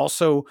those, but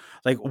also,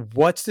 like,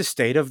 what's the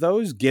state of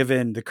those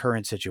given the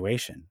current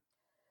situation?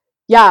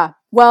 Yeah.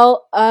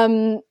 Well,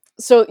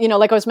 so,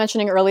 like I was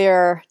mentioning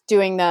earlier,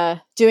 doing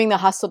the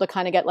hustle to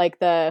kind of get, like,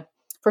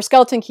 for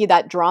Skeleton Key,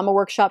 that drama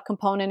workshop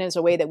component is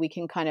a way that we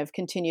can kind of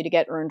continue to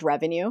get earned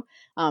revenue.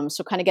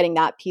 So kind of getting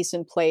that piece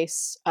in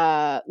place,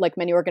 like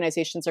many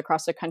organizations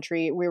across the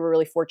country, we were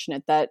really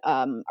fortunate that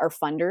our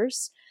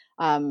funders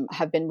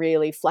have been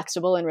really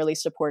flexible and really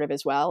supportive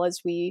as well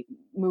as we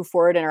move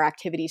forward and our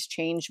activities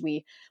change.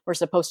 We were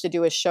supposed to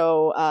do a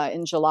show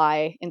in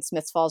July in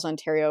Smiths Falls,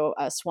 Ontario,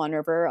 Swan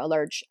River, a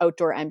large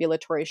outdoor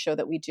ambulatory show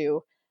that we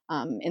do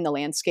in the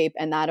landscape.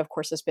 And that, of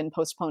course, has been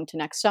postponed to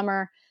next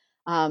summer.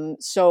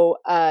 So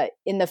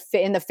in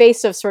the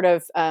face of sort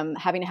of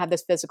having to have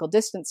this physical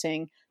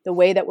distancing, the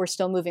way that we're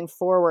still moving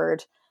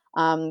forward,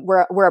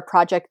 we're a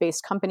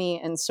project-based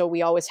company, and so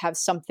we always have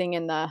something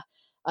in the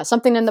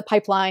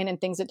pipeline and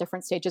things at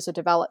different stages of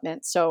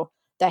development. So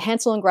the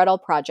Hansel and Gretel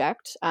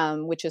project,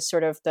 which is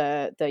sort of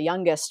the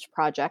youngest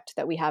project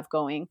that we have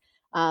going,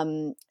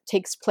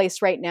 takes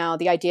place right now.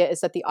 The idea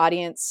is that the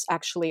audience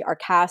actually are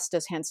cast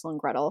as Hansel and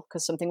Gretel,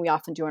 because something we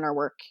often do in our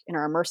work, in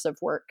our immersive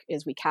work,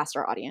 is we cast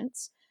our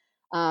audience.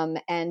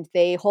 And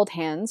they hold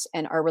hands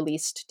and are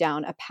released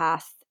down a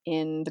path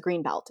in the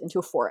Greenbelt into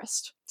a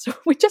forest. So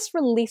we just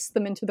release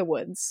them into the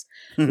woods.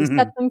 We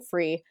set them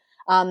free.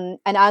 And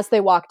as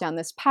they walk down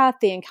this path,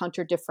 they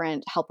encounter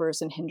different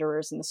helpers and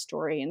hinderers in the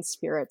story, and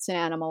spirits and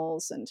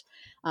animals, and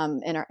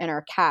in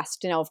our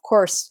cast. Of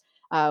course,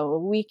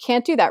 we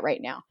can't do that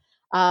right now.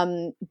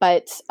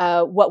 But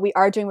what we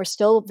are doing, we're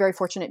still very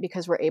fortunate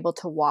because we're able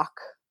to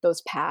walk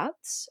those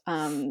paths.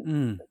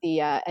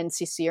 The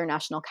NCC, or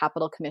National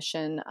Capital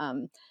Commission,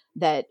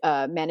 that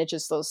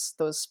manages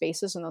those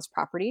spaces and those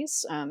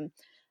properties,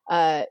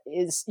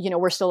 is,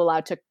 we're still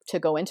allowed to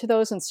go into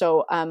those. And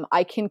so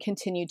I can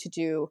continue to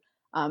do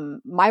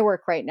my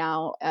work right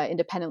now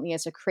independently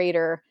as a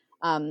creator.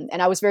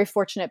 And I was very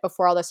fortunate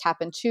before all this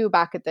happened too,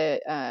 back at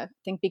the, I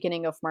think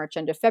beginning of March,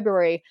 end of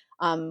February,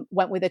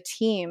 went with a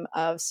team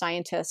of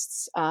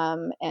scientists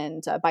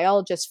and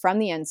biologists from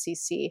the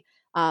NCC,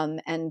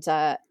 and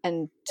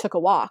took a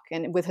walk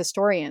and with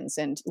historians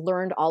and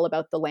learned all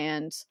about the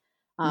land,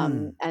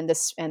 and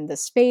the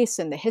space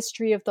and the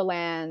history of the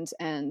land,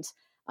 and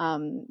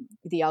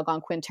the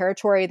Algonquin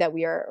territory that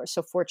we are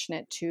so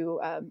fortunate to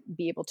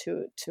be able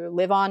to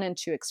live on and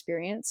to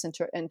experience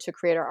and to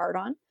create our art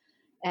on.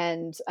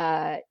 And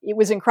it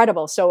was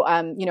incredible. So,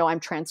 I'm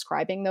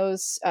transcribing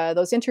those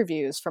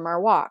interviews from our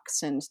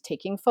walks and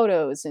taking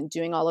photos and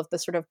doing all of the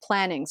sort of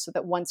planning so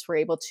that once we're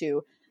able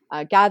to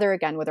gather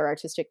again with our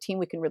artistic team,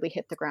 we can really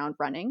hit the ground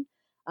running.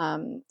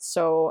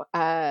 So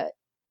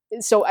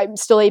I'm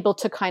still able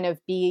to kind of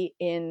be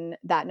in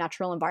that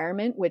natural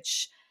environment,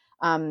 which,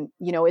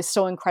 is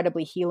so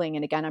incredibly healing.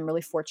 And again, I'm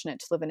really fortunate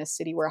to live in a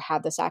city where I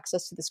have this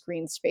access to this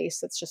green space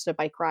that's just a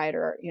bike ride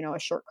or, a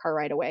short car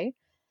ride away.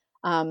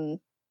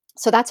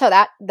 So that's how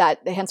that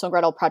the Hansel and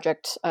Gretel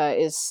project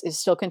is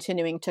still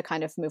continuing to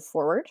kind of move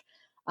forward.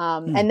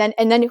 And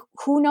then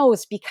who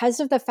knows,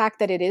 because of the fact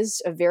that it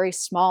is a very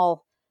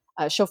small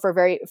show for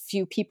very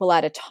few people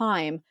at a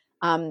time,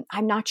 I'm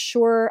not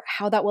sure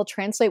how that will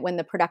translate when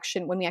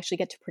we actually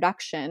get to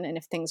production, and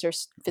if things are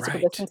physical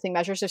distancing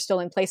measures are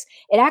still in place.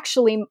 A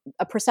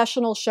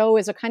processional show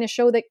is a kind of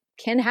show that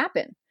can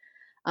happen.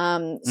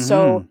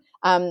 So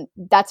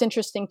that's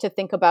interesting to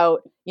think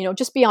about,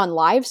 just beyond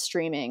live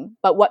streaming,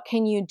 but what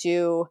can you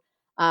do?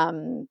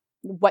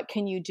 What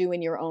can you do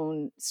in your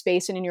own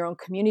space and in your own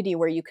community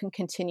where you can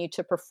continue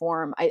to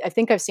perform? I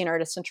think I've seen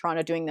artists in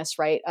Toronto doing this,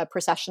 right?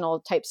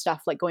 Processional type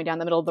stuff, like going down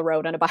the middle of the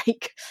road on a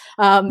bike,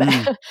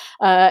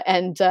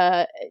 and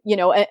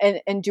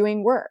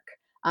doing work.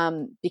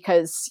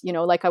 Because,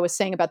 like I was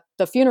saying about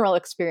the funeral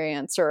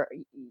experience, or,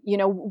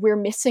 we're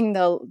missing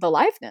the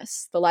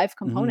liveness, the live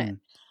component.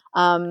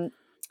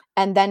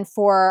 And then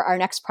for our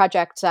next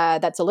project,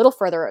 that's a little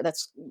further,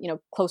 that's,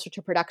 closer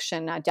to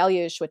production,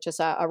 Deluge, which is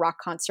a rock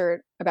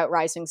concert about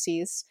rising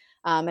seas,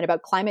 and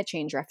about climate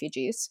change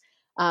refugees.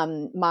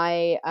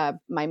 My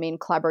main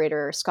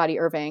collaborator, Scotty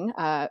Irving,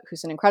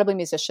 who's an incredible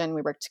musician,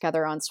 we worked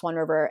together on Swan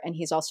River, and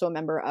he's also a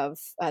member of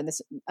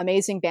this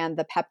amazing band,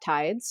 The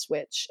Peptides,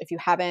 which, if you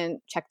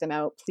haven't checked them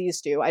out, please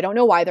do. I don't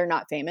know why they're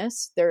not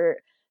famous. They're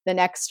the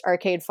next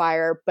Arcade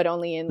Fire, but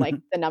only in like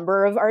the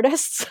number of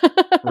artists.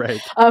 Right.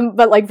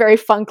 But like very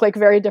funk, like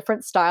very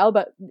different style.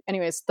 But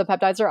anyways, The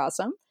Peptides are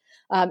awesome.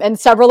 And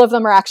several of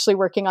them are actually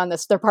working on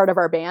this. They're part of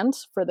our band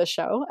for the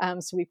show.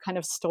 So we've kind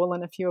of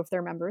stolen a few of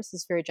their members.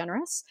 It's very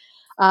generous.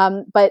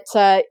 But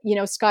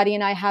Scotty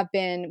and I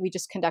we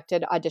just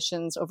conducted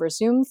auditions over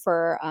Zoom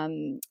for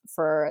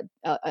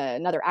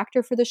another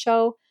actor for the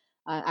show,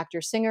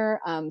 actor singer.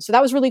 So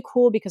that was really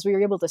cool because we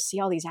were able to see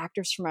all these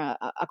actors from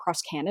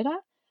across Canada.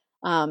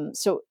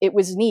 So it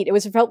was neat.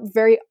 Felt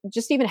very,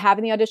 just even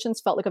having the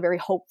auditions felt like a very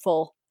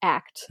hopeful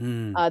act,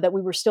 that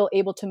we were still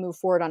able to move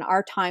forward on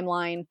our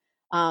timeline,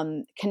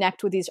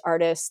 connect with these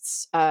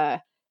artists,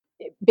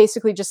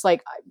 basically just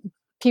like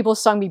people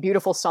sung me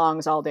beautiful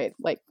songs all day,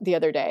 like the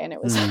other day. And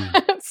it was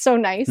so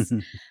nice.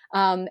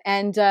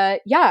 And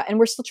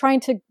we're still trying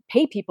to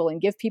pay people and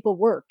give people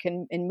work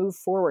and move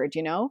forward,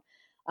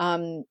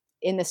 in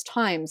this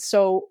time.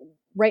 So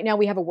right now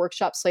we have a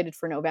workshop slated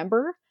for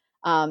November.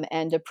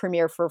 And a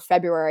premiere for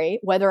February.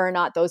 Whether or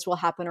not those will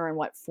happen or in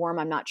what form,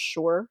 I'm not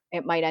sure.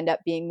 It might end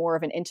up being more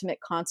of an intimate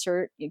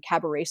concert,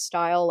 cabaret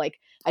style. Like,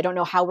 I don't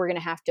know how we're going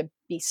to have to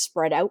be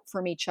spread out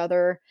from each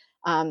other.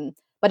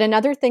 But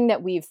another thing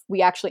that we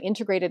actually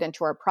integrated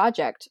into our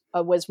project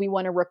was we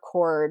want to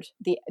record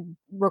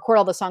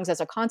all the songs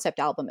as a concept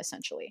album,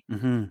 essentially.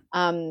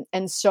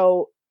 And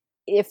so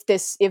if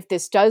this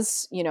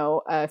does,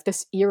 if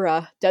this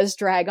era does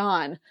drag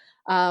on,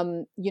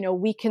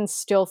 we can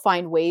still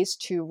find ways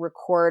to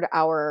record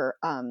our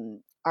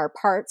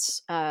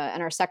parts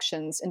and our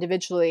sections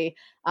individually,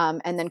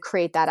 and then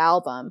create that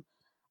album.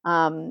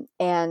 And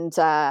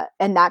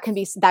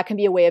that can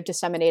be a way of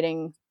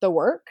disseminating the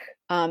work,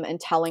 and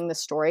telling the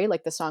story.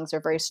 Like, the songs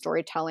are very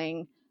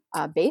storytelling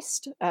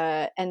based,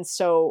 and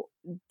so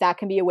that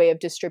can be a way of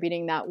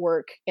distributing that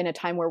work in a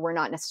time where we're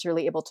not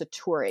necessarily able to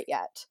tour it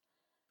yet.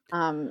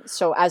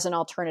 So as an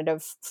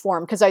alternative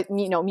form, because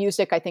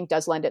music I think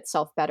does lend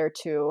itself better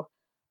to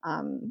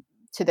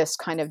this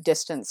kind of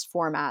distance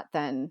format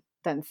than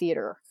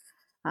theater.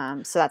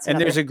 So that's and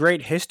there's a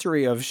great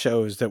history of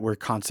shows that were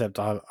concept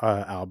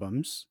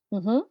albums.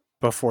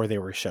 before they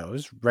were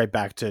shows, right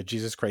back to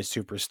Jesus Christ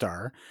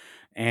Superstar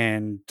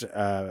and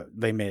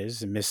Les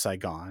Mis and Miss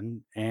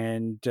Saigon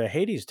and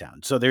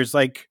Hadestown. So there's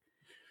like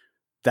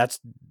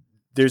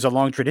there's a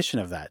long tradition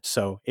of that.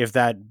 So if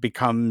that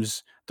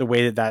becomes the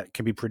way that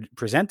can be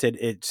presented,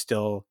 it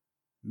still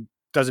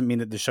doesn't mean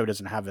that the show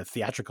doesn't have a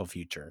theatrical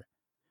future.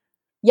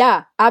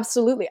 Yeah,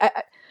 absolutely.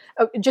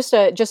 Just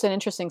an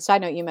interesting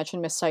side note. You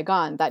mentioned Miss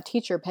Saigon. That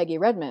teacher, Peggy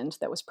Redmond,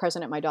 that was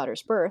present at my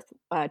daughter's birth,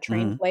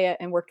 trained Lea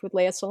and worked with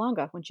Lea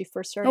Salonga when she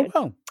first started.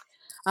 Oh,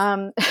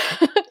 wow.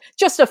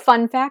 Just a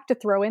fun fact to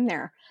throw in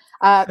there.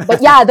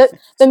 But yeah,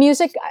 the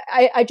music,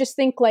 I just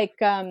think like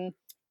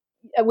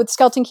with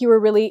Skeleton Key, we're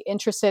really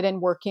interested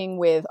in working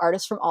with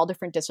artists from all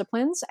different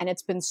disciplines. And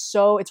it's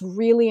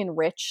really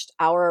enriched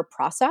our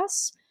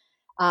process.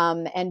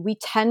 And we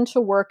tend to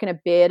work in a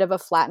bit of a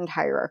flattened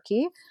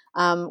hierarchy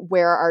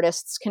where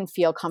artists can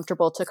feel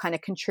comfortable to kind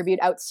of contribute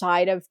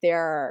outside of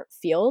their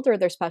field or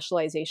their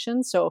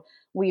specialization. So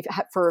we've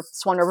had, for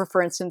Swan River,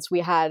 for instance,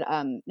 we had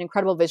an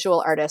incredible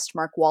visual artist,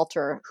 Mark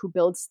Walter, who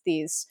builds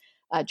these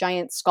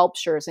giant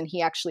sculptures. And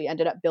he actually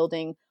ended up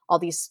building all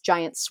these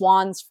giant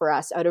swans for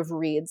us out of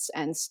reeds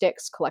and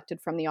sticks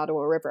collected from the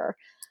Ottawa River.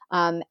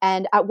 And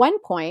at one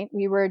point,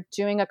 we were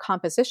doing a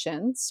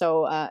composition,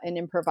 so an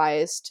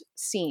improvised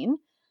scene,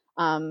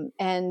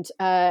 and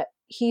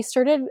he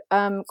started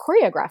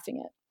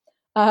choreographing it.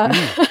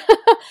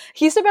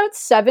 He's about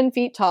 7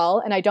 feet tall,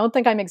 and I don't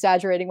think I'm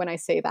exaggerating when I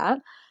say that.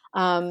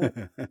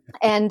 And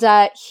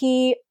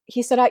he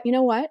said, you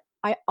know what?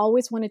 I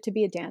always wanted to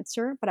be a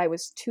dancer, but I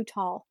was too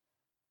tall.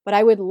 But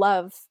I would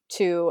love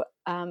to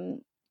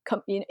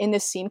in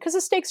this scene, because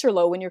the stakes are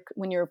low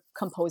when you're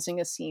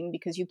composing a scene,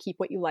 because you keep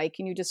what you like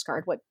and you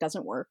discard what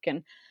doesn't work.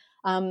 And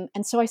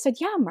so I said,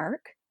 yeah,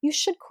 Mark, you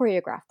should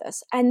choreograph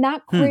this. And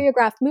that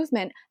choreographed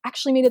movement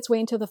actually made its way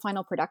into the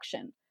final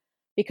production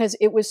because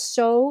it was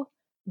so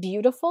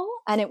beautiful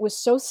and it was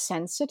so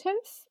sensitive,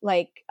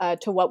 like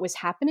to what was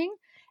happening.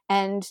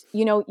 And,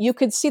 you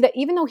could see that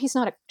even though he's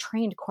not a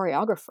trained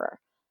choreographer,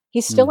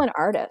 he's still an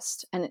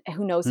artist and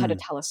who knows how to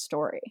tell a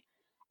story.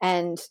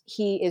 And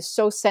he is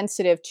so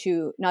sensitive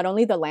to not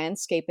only the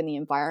landscape and the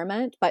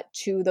environment, but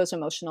to those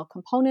emotional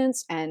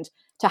components and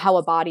to how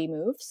a body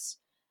moves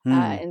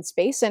in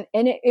space. And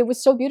it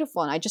was so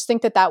beautiful. And I just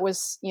think that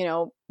was,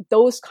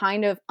 those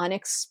kind of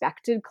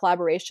unexpected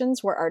collaborations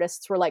where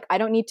artists were like, I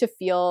don't need to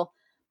feel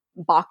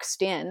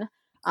boxed in.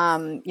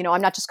 I'm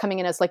not just coming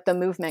in as like the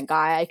movement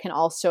guy. I can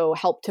also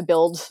help to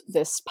build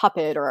this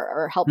puppet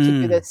or help to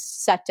do this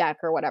set deck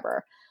or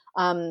whatever.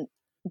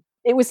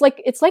 It's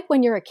like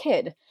when you're a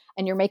kid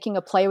and you're making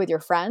a play with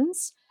your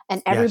friends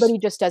and everybody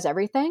just does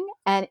everything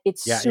and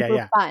it's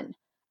super fun.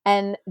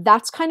 And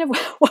that's kind of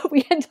what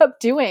we end up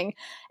doing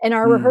in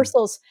our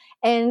rehearsals.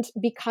 And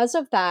because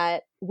of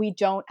that,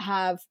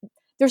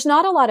 there's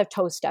not a lot of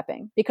toe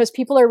stepping because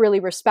people are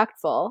really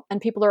respectful and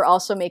people are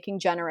also making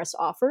generous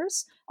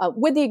offers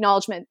with the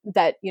acknowledgement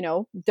that,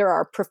 there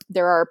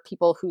are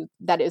people who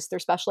that is their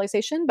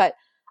specialization, but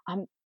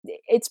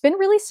it's been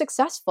really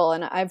successful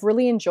and I've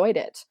really enjoyed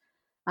it.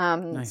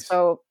 Nice.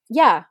 So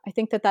yeah, I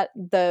think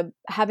that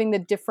having the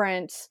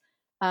different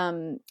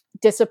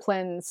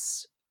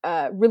disciplines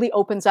really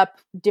opens up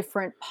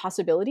different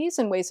possibilities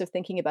and ways of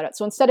thinking about it.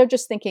 So instead of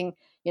just thinking,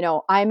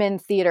 I'm in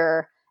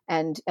theater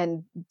and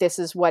this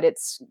is what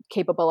it's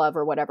capable of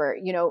or whatever,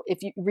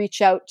 if you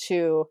reach out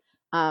to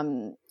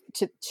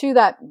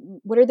that,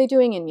 what are they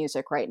doing in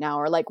music right now?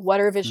 Or like, what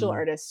are visual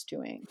artists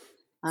doing?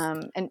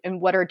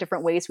 And what are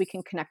different ways we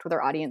can connect with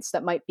our audience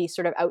that might be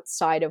sort of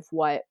outside of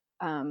what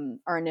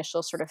our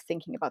initial sort of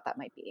thinking about that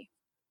might be.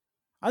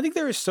 I think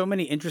there are so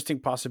many interesting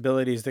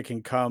possibilities that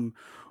can come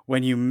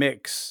when you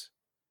mix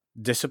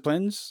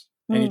disciplines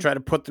and you try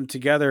to put them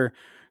together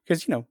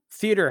because,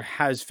 theater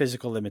has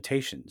physical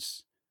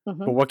limitations,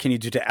 but what can you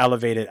do to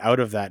elevate it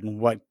out of that?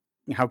 And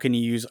how can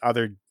you use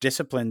other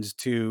disciplines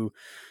to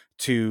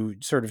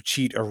sort of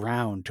cheat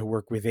around to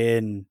work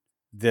within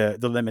the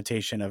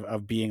limitation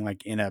of being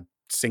like in a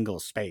single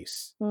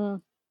space?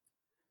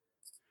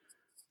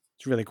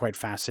 It's really quite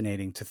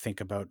fascinating to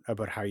think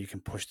about how you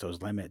can push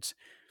those limits.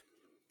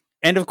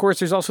 And of course,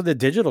 there's also the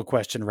digital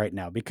question right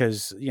now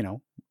because,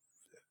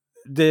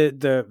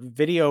 the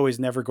video is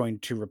never going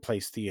to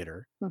replace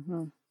theater.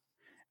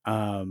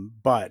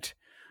 But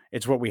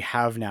it's what we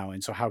have now.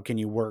 And so how can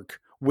you work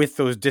with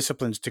those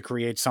disciplines to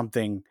create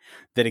something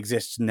that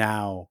exists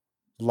now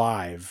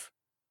live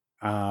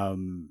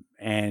and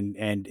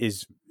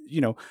is,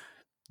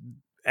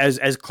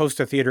 as close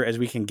to theater as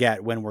we can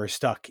get when we're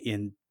stuck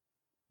in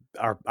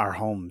our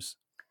homes?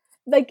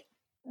 Like,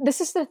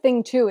 this is the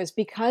thing too, is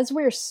because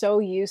we're so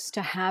used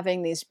to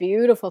having these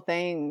beautiful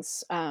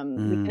things. We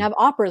can have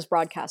operas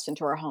broadcast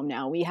into our home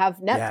now. We have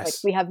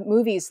Netflix. We have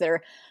movies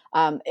that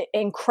are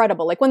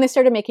incredible. Like when they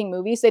started making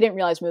movies, they didn't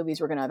realize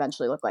movies were going to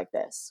eventually look like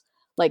this.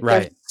 Like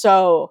they're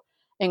so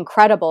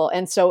incredible.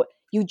 And so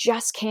you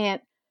just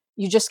can't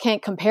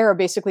compare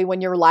basically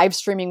when you're live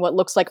streaming what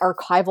looks like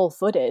archival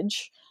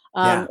footage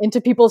into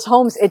people's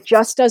homes. It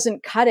just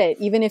doesn't cut it.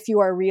 Even if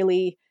you are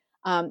really,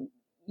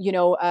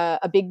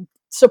 a big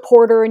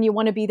supporter and you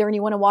want to be there and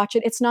you want to watch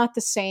it. It's not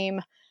the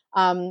same.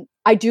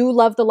 I do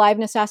love the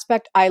liveness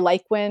aspect. I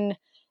like when,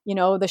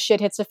 the shit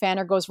hits a fan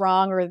or goes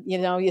wrong, or,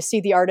 you see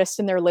the artist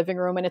in their living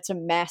room and it's a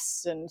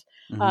mess. And,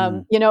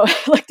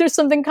 like there's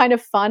something kind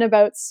of fun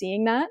about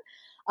seeing that.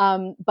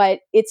 But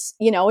it's,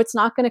 it's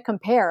not going to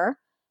compare.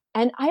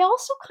 And I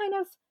also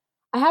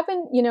I have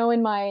been,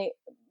 in my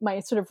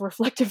sort of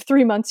reflective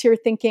 3 months here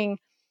thinking,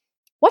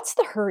 what's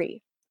the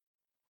hurry?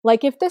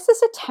 Like if this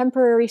is a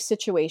temporary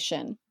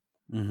situation,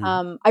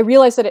 I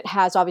realize that it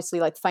has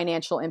obviously like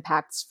financial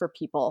impacts for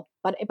people,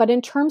 but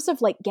in terms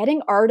of like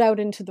getting art out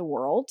into the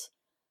world,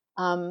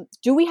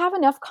 do we have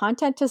enough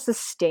content to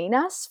sustain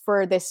us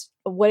for this?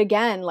 What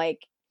again,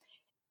 like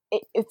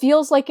it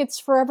feels like it's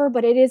forever,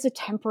 but it is a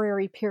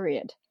temporary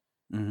period.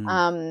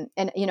 And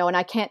and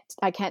I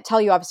can't tell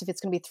you obviously if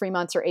it's going to be 3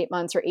 months or 8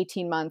 months or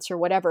 18 months or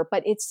whatever,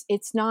 but it's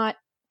not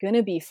going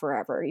to be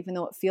forever, even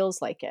though it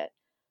feels like it.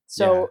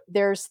 So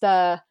there's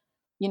the,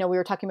 we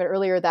were talking about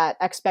earlier, that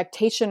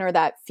expectation or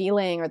that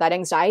feeling or that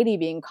anxiety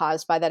being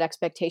caused by that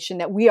expectation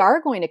that we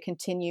are going to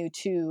continue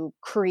to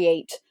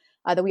create,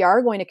 that we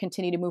are going to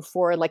continue to move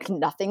forward like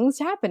nothing's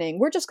happening.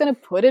 We're just going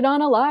to put it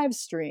on a live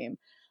stream.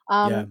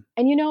 And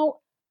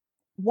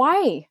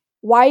why?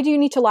 Why do you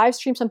need to live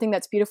stream something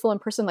that's beautiful in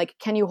person? Like,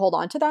 can you hold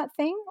on to that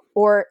thing?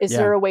 Or is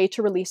there a way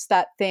to release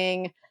that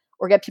thing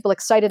or get people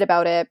excited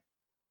about it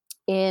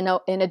in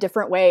a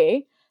different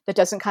way that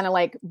doesn't kind of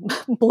like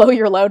blow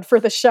your load for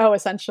the show,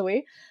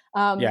 essentially?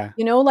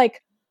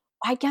 Like,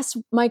 I guess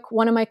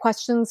one of my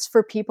questions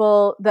for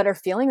people that are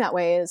feeling that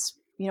way is,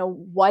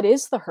 what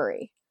is the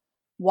hurry?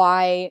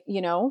 Why,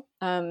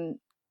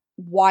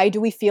 why do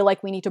we feel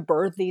like we need to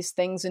birth these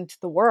things into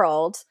the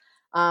world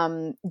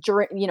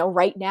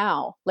right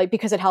now? Like,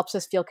 because it helps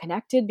us feel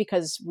connected,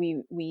 because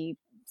we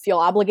feel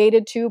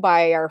obligated to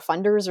by our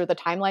funders or the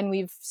timeline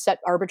we've set,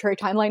 arbitrary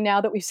timeline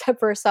now that we've set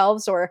for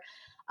ourselves, or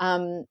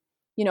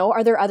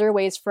are there other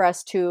ways for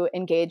us to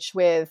engage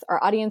with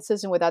our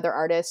audiences and with other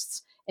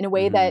artists in a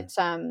way that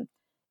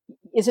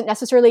isn't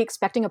necessarily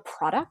expecting a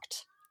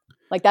product?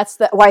 Like that's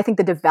why I think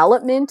the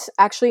development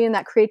actually in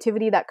that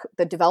creativity, that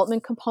the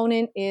development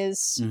component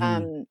is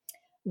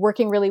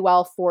working really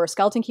well for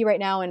Skeleton Key right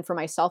now and for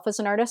myself as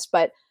an artist.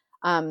 But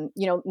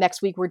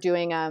next week we're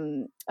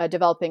doing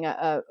developing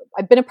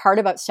I've been a part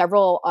of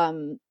several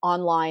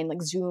online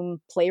like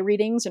Zoom play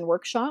readings and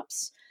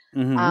workshops,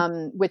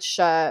 which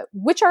are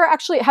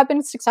actually have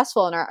been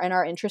successful and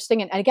are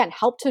interesting and again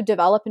help to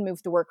develop and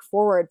move the work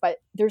forward. But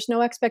there's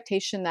no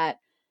expectation that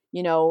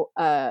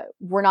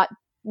we're not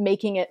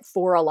making it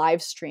for a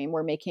live stream.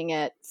 We're making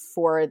it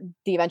for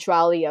the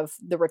eventuality of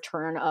the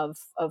return of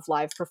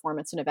live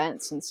performance and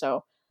events. And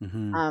so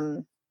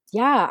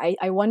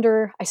I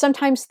wonder, I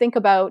sometimes think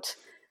about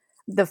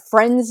the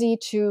frenzy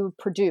to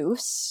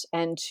produce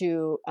and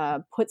to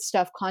put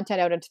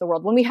content out into the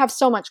world when we have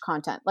so much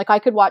content. Like I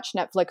could watch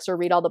Netflix or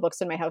read all the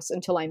books in my house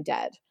until I'm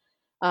dead,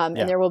 and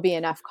there will be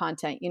enough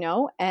content,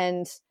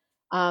 and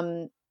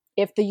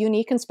if the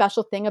unique and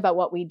special thing about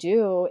what we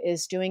do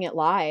is doing it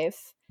live,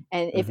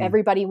 and if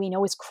everybody we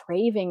know is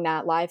craving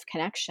that live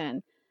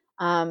connection,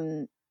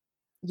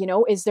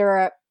 is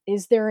there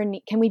a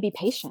need? Can we be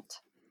patient?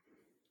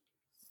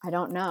 I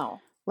don't know.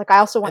 Like I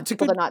also want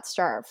people to not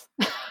starve.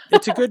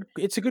 It's a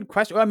good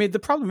question. I mean, the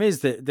problem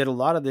is that a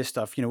lot of this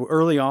stuff,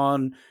 early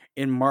on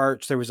in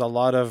March, there was a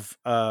lot of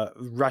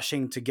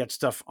rushing to get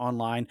stuff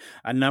online.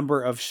 A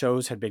number of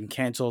shows had been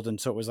canceled. And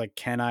so it was like,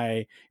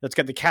 let's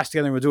get the cast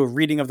together and we'll do a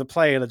reading of the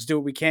play. Let's do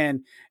what we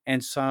can.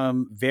 And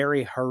some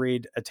very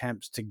hurried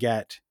attempts to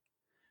get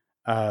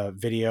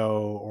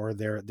video or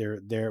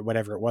their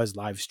whatever it was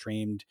live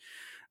streamed.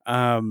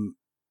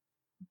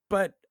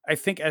 But I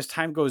think as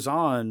time goes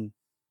on,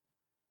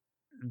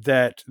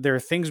 that there are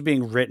things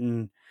being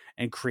written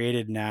and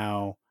created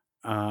now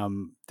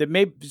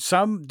that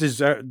some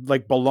deserve,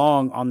 like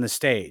belong on the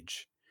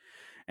stage,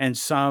 and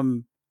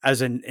some as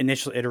an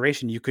initial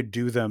iteration you could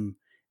do them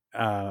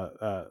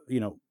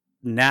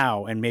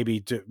now, and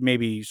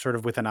maybe sort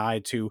of with an eye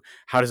to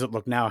how does it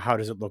look now, how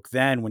does it look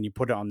then when you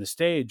put it on the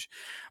stage.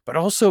 But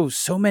also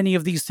so many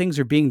of these things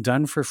are being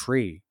done for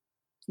free.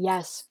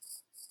 Yes.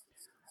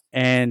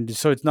 And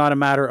so it's not a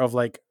matter of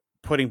like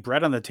putting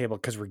bread on the table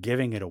because we're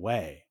giving it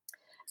away.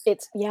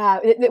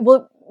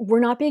 We're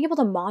not being able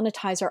to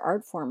monetize our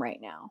art form right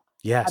now.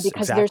 Yes,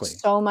 because exactly.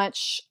 There's so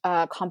much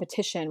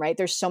competition, right?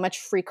 There's so much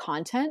free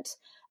content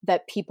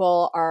that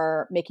people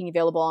are making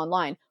available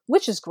online,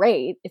 which is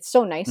great. It's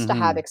so nice to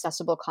have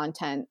accessible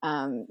content.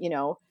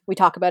 We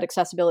talk about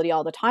accessibility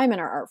all the time in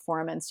our art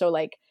form. And so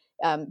like,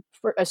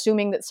 for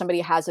assuming that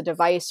somebody has a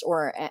device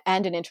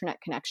and an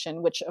internet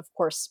connection, which of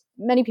course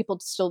many people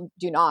still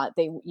do not,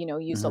 they,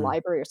 use a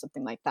library or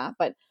something like that.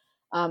 But,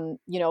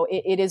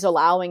 it is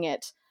allowing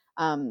it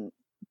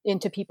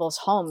into people's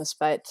homes.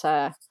 But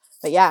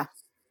yeah.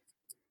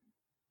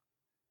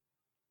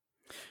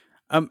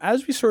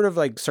 As we sort of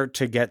like start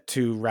to get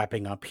to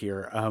wrapping up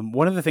here,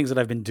 one of the things that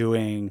I've been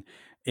doing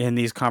in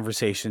these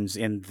conversations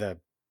in the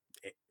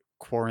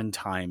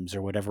quarantines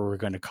or whatever we're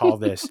going to call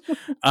this,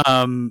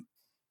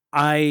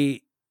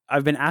 I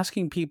I've been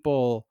asking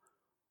people,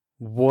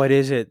 what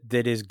is it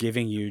that is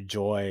giving you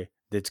joy,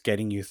 that's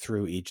getting you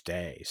through each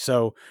day?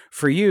 So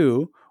for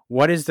you,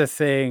 what is the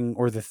thing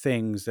or the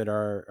things that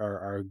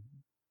are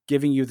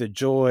giving you the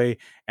joy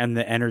and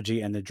the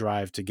energy and the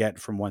drive to get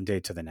from one day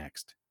to the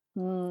next?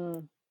 Hmm.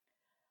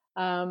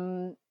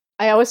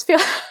 I always feel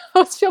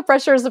always feel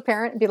pressure as a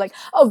parent and be like,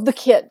 oh, the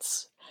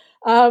kids.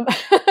 Um,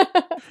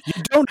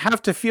 You don't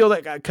have to feel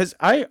like, because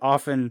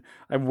I'm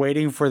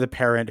waiting for the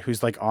parent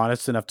who's like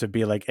honest enough to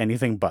be like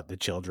anything but the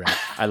children.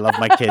 I love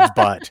my kids,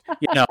 but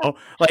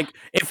like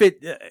if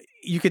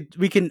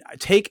we can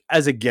take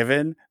as a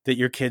given that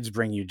your kids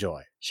bring you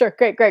joy. Sure,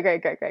 great.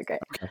 Okay.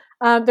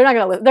 They're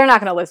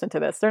not gonna listen to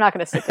this. They're not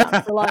gonna sit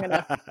down for long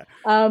enough.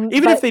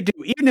 Even if they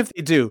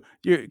do,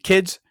 your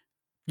kids,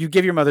 you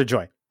give your mother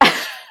joy.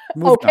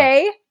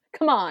 Okay,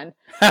 come on.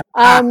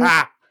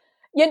 I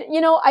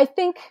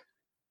think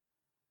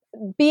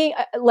being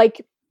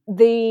like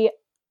the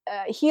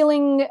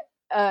healing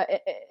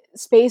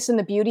space and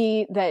the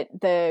beauty that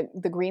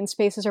the green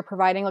spaces are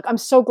providing. Like, I'm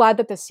so glad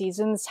that the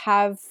seasons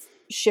have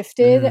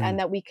shifted and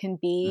that we can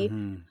be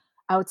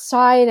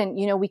outside, and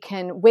we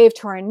can wave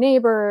to our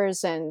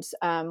neighbors and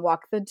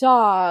walk the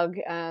dog,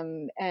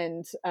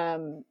 and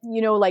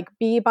like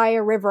be by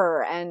a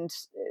river and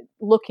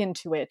look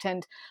into it,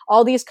 and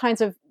all these kinds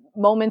of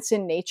moments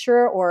in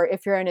nature. Or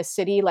if you're in a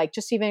city, like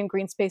just even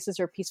green spaces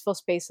or peaceful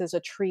spaces, a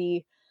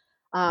tree,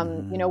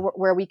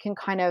 where we can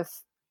kind of,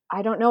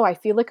 I don't know, I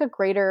feel like a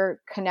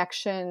greater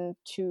connection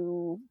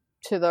to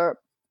the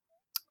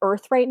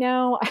earth right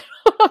now. I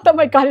don't know. Oh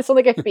my God, it's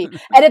only going to be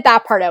edit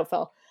that part out,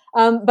 Phil.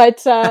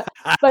 But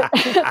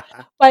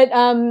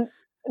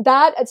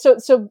that,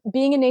 so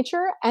being in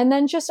nature, and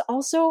then just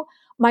also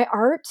my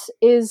art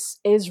is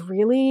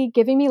really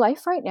giving me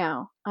life right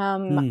now.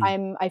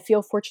 I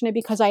feel fortunate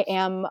because I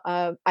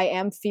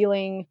am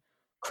feeling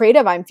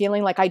creative. I'm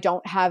feeling like I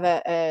don't have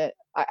I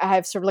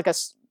have sort of like a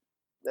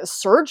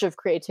surge of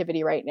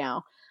creativity right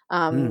now.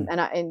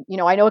 And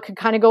I know it could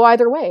kind of go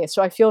either way.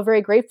 So I feel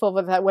very grateful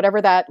with that,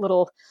 whatever that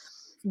little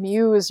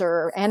muse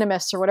or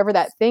animus or whatever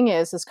that thing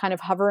is kind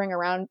of hovering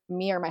around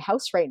me or my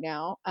house right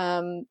now.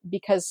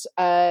 Because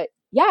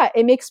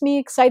it makes me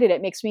excited.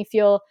 It makes me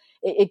feel,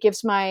 it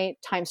gives my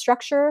time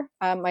structure,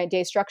 my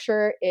day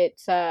structure.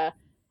 It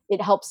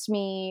helps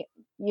me,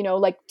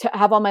 like to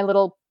have I'm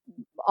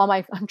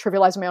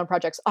trivializing my own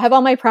projects. I have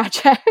all my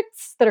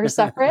projects that are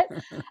separate.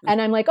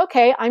 And I'm like,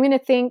 okay, I'm going to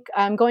think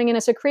I'm going in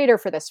as a creator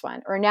for this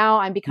one, or now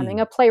I'm becoming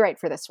a playwright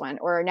for this one,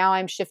 or now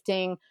I'm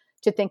shifting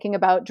to thinking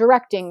about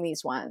directing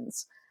these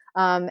ones.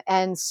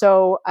 And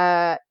so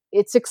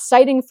it's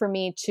exciting for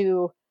me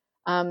to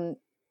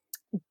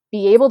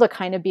be able to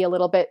kind of be a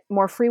little bit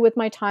more free with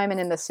my time, and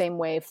in the same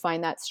way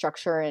find that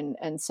structure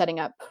and setting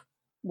up,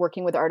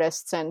 working with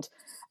artists. And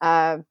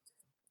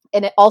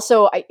it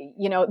also,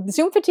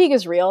 Zoom fatigue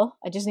is real.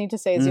 I just need to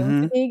say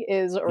Zoom fatigue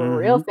is a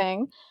real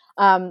thing.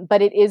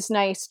 But it is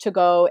nice to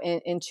go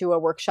into a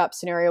workshop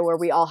scenario where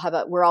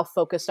we're all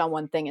focused on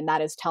one thing, and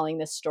that is telling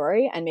this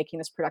story and making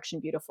this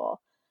production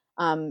beautiful.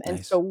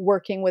 And so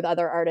working with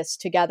other artists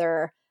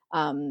together,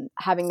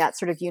 having that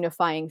sort of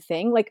unifying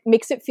thing, like,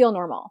 makes it feel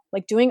normal.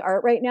 Like, doing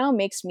art right now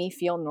makes me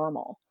feel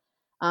normal,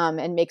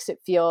 and makes it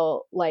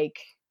feel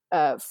like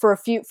for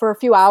a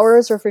few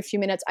hours or for a few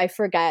minutes, I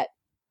forget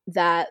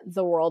that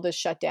the world is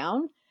shut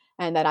down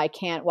and that I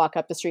can't walk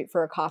up the street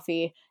for a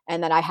coffee,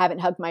 and that I haven't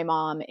hugged my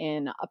mom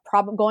in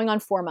going on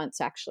 4 months,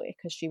 actually,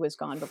 because she was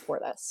gone before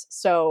this.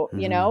 So,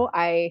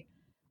 I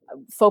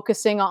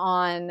focusing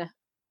on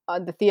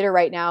the theater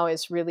right now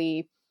is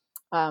really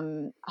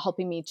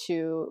helping me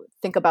to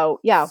think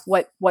about,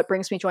 what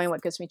brings me joy and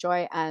what gives me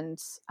joy, and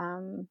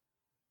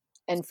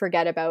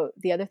forget about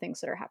the other things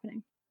that are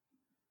happening.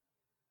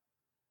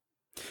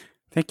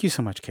 Thank you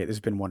so much, Kate. This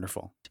has been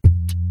wonderful.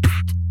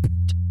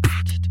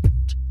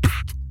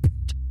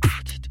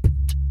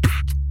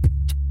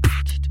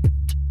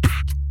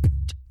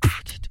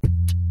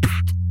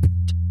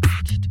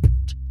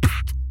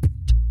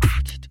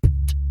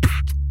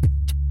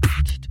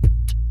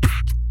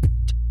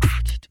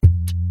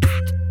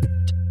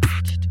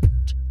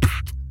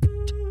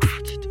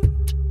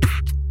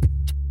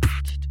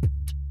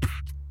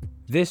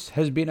 This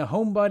has been a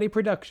Homebody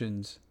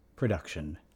Productions production.